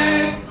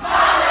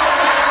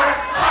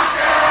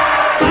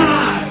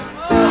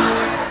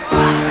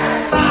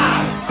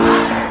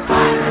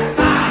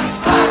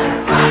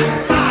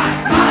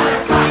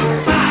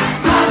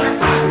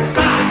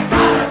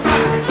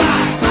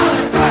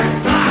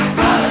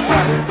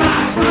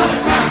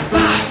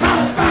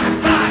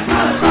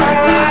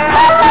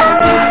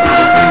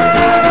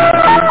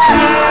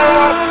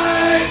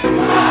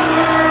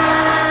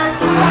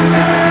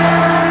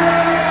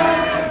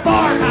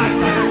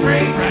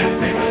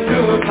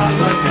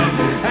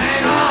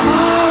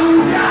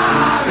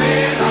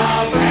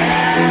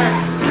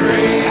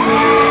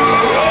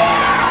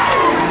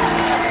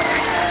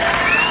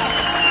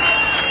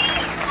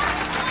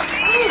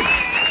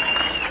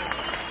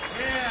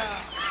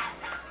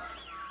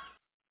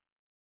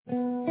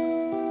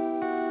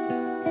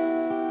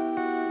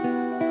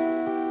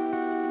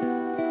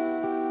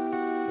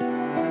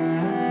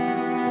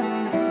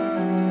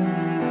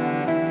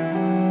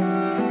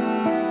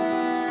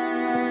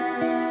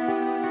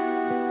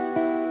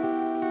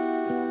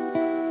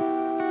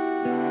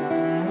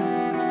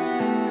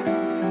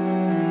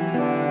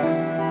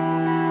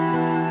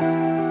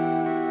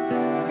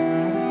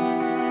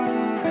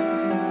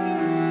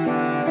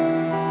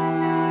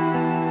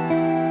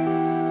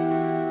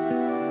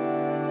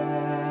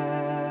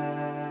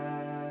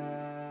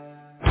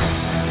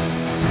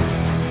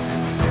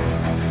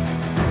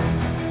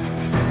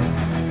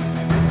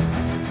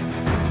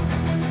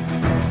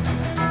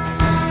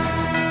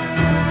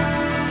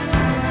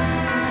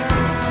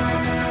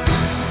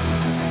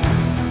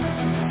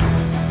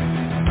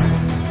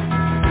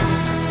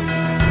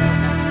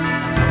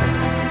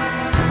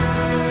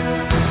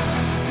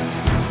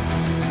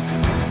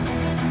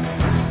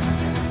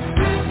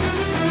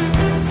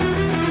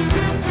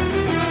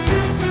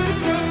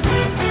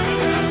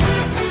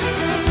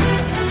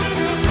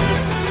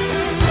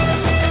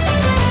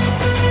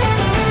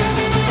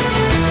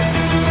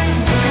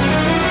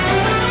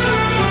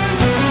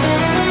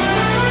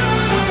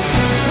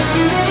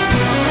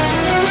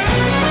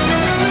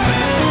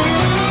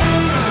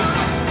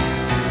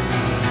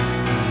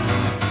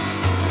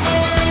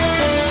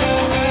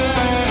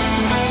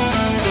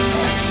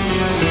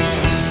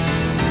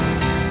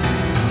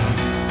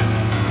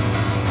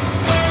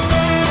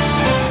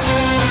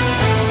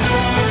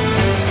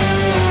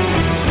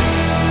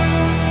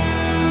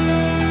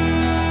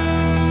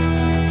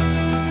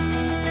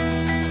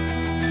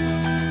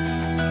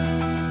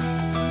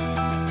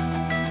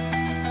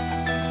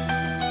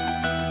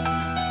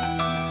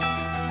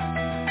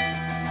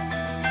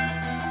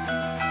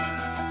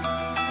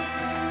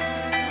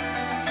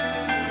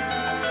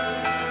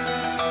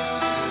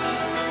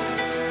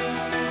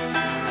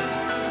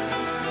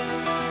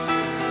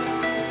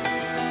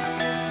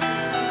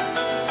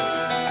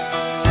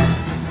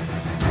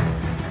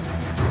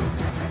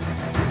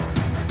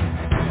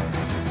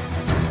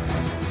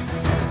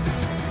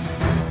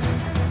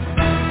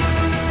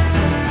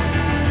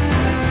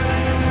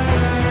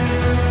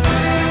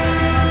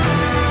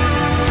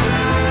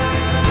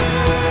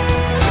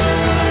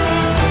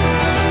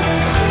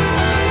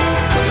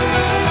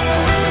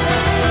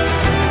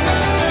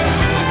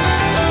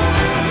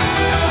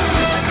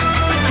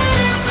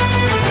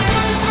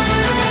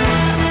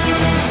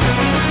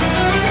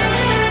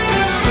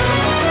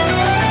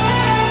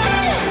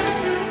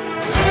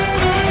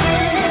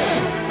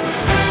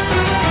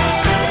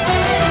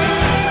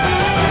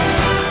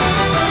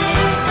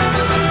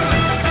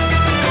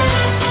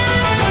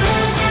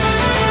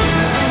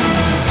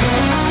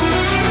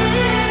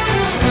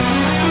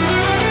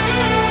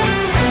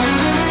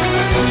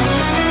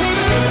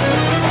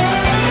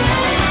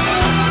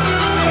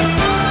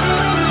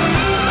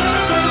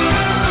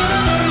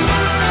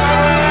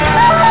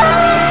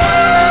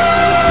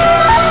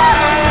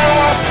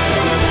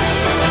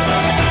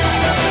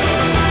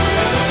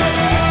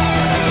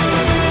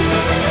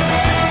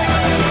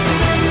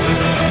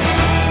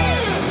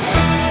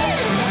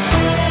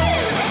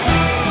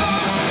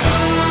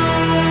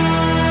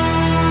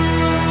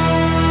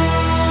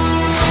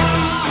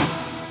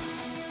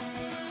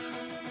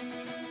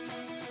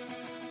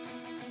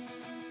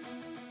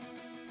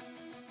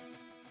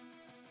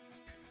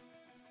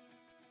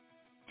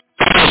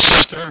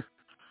 Mister.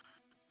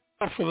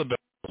 For the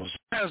bells.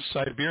 As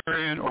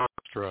Siberian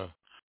Orchestra.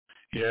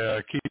 Yeah,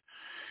 keep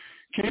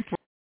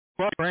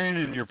praying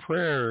in your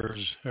prayers,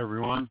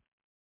 everyone.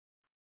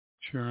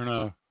 Sure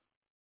enough.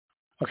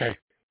 Okay,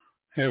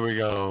 here we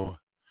go.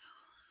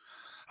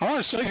 I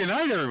want to say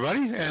goodnight, everybody,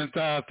 and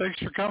thanks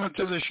for coming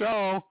to the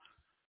show,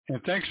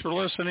 and thanks for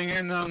listening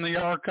in on the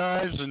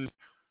archives and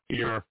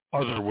your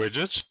other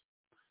widgets.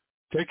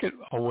 Take it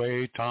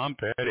away, Tom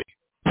Petty.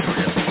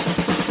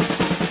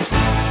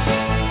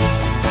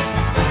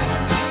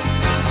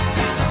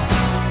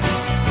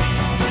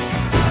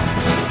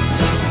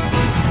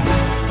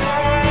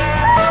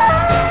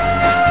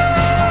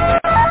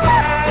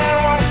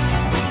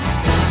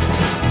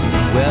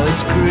 Well,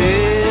 it's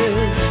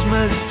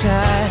Christmas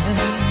time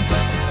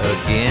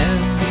again.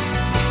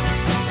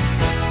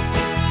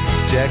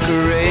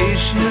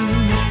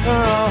 Decorations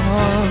are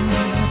hung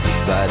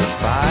by the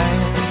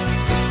fire.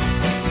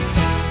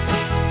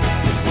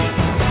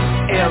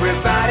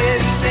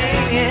 Everybody's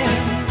singing,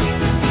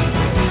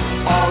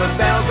 all the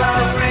bells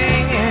are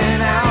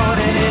ringing out,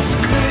 and it's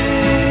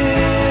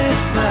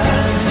Christmas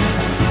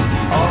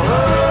all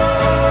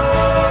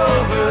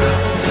over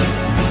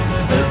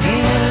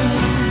again.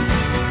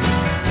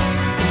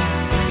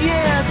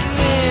 Yeah,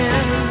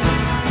 again.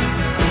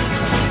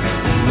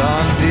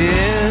 Long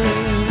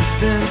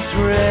distance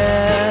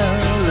relatives,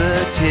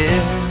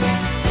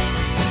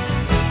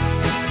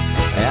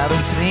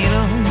 haven't seen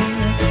them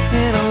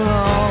in a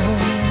long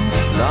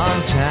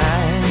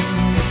time.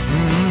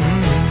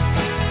 Mm-hmm.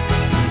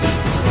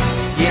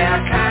 Yeah, I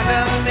kinda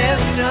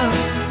missed them.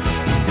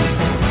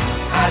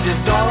 I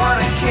just don't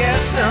wanna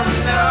kiss them,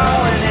 no.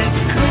 And it's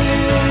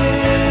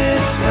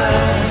Christmas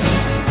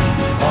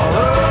all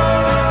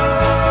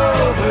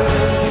over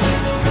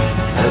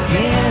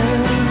again.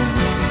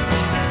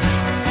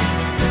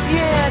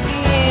 Yeah,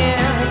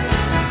 again.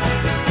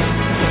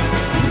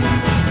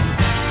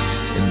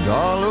 And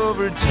all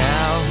over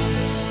town,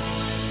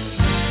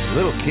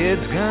 little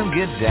kids gonna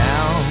get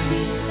down.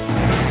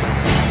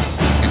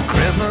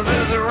 Christmas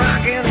is a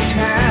rockin'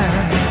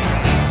 time.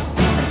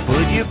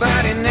 Put your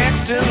body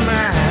next to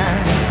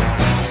mine.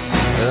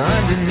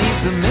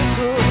 Underneath the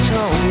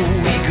mistletoe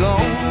we go.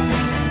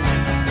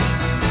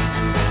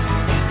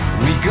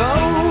 We go.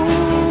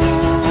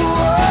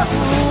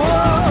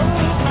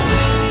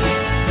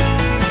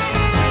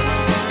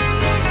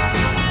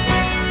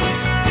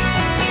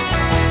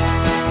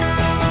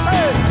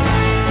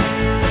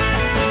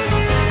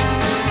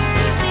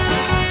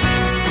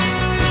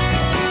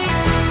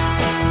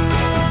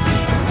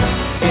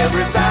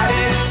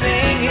 Everybody's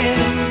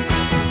singing,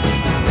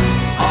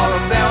 all the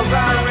bells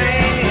are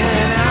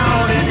ringing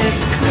out, and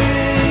it's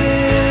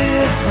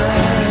Christmas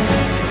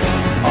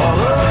all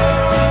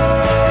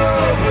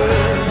over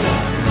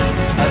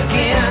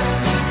again.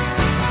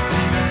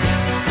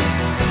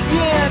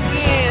 Yeah,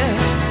 again.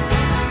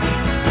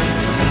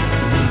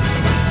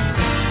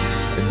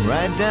 And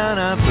right down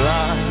our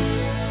block,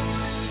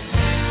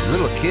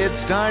 little kids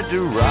start to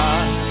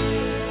rock.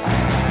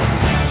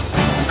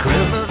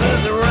 Christmas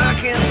is a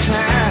rockin'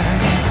 time.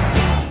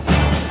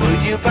 Put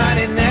your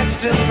body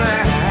next to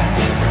mine.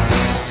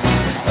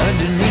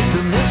 Underneath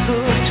the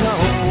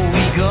mistletoe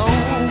we go.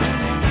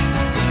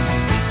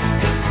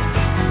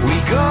 We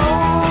go.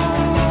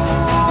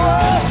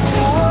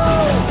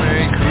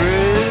 Merry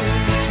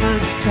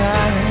Christmas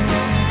time.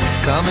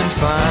 Come and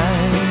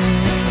find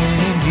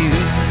you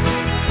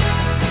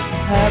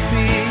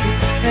happy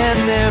and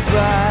there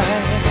by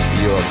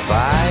your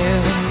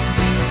fire.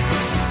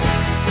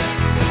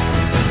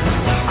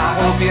 I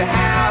hope you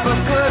have a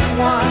good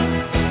one.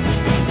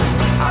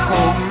 I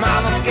hope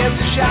Mama gets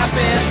the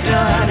shopping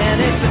done,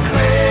 and it's a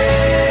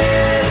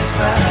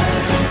Christmas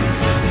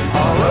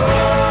all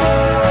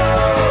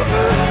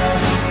over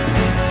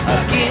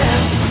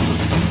again.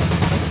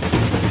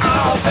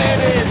 Oh,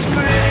 baby, it's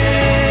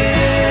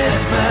Christmas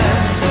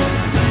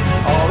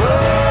all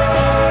over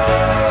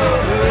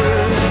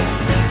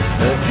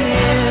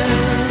again.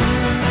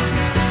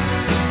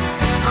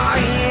 Oh,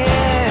 yeah.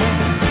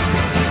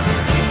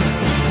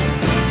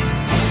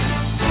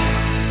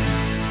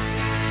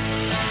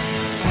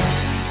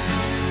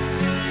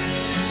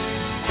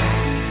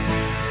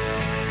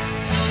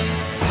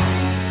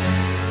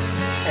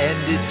 And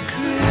it's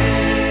Christmas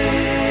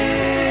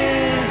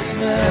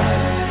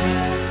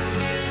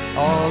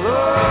all over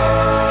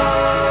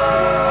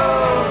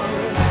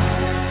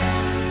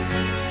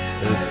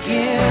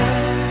again.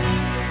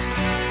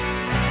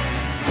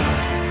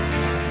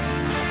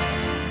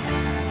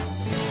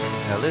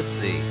 Now let's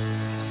see.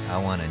 I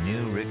want a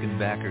new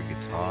Rickenbacker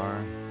guitar,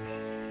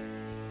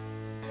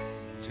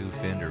 2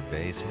 Fender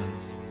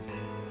Bassements,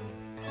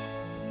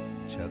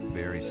 Chuck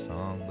Berry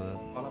songbook,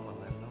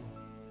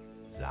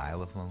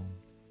 xylophone.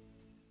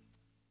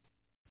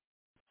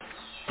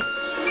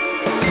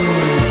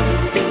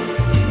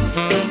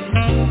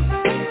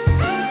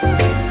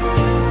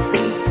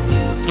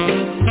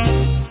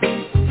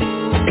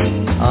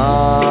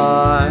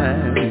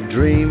 I'm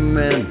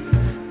dreaming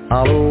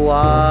of a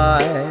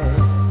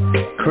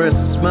white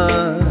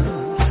Christmas,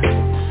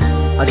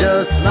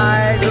 just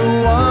like the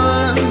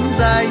ones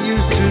I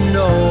used to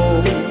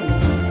know,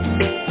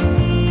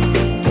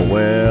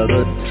 where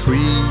the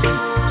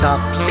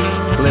treetops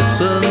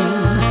glisten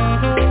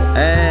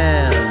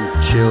and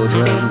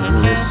children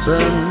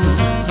listen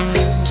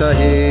to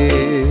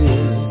hear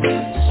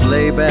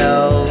sleigh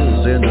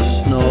bells in the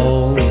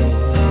snow.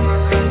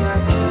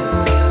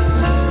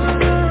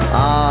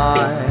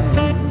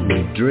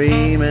 I'm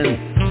dreaming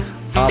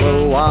of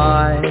a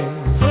white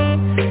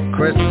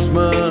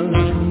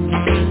Christmas,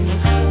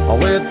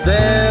 with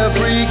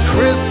every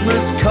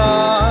Christmas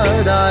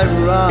card I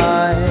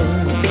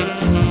write.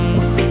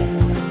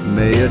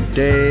 May your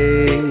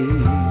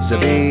days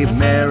be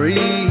merry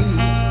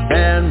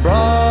and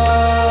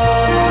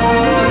bright,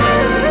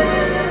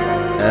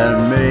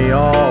 and may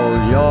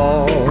all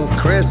your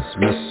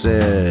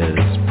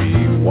Christmases be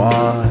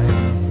white.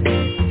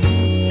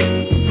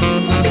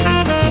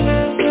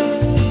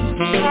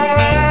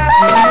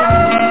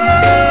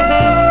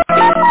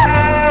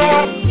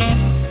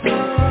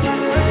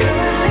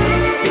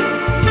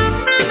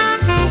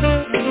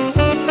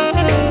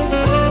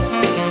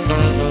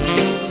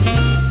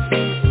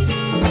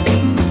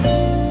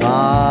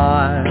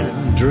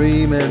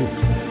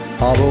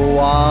 Of a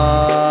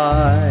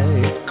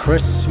white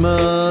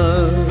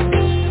Christmas,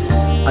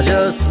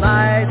 just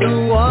like the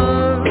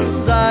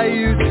ones I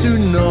used to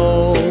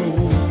know,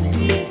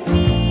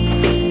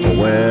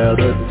 where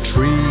the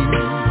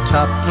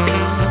treetops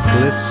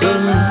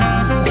glisten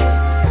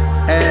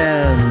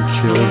and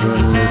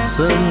children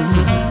listen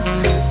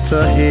to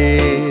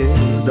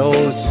hear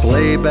those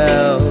sleigh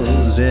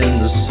bells in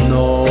the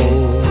snow.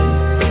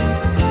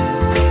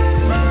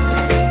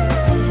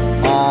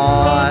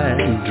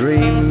 I'm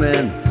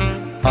dreaming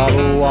of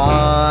a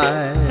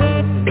white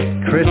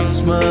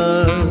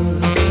Christmas,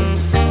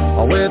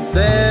 with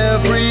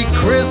every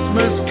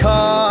Christmas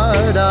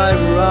card I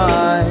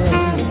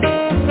write.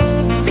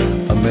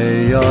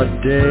 May your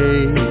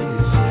days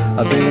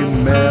be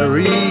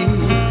merry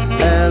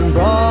and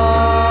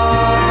bright,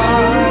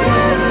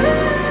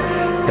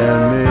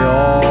 and may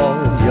all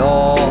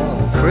your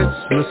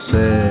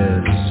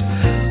Christmases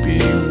be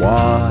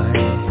white.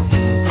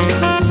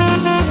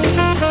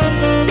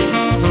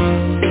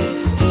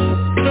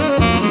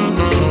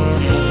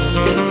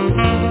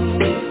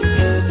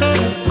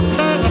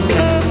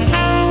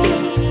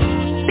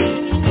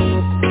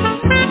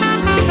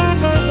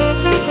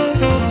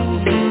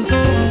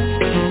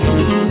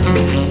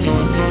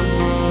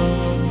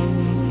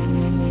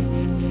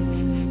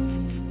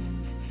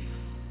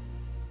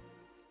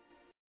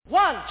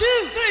 One, two,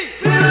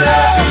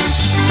 three.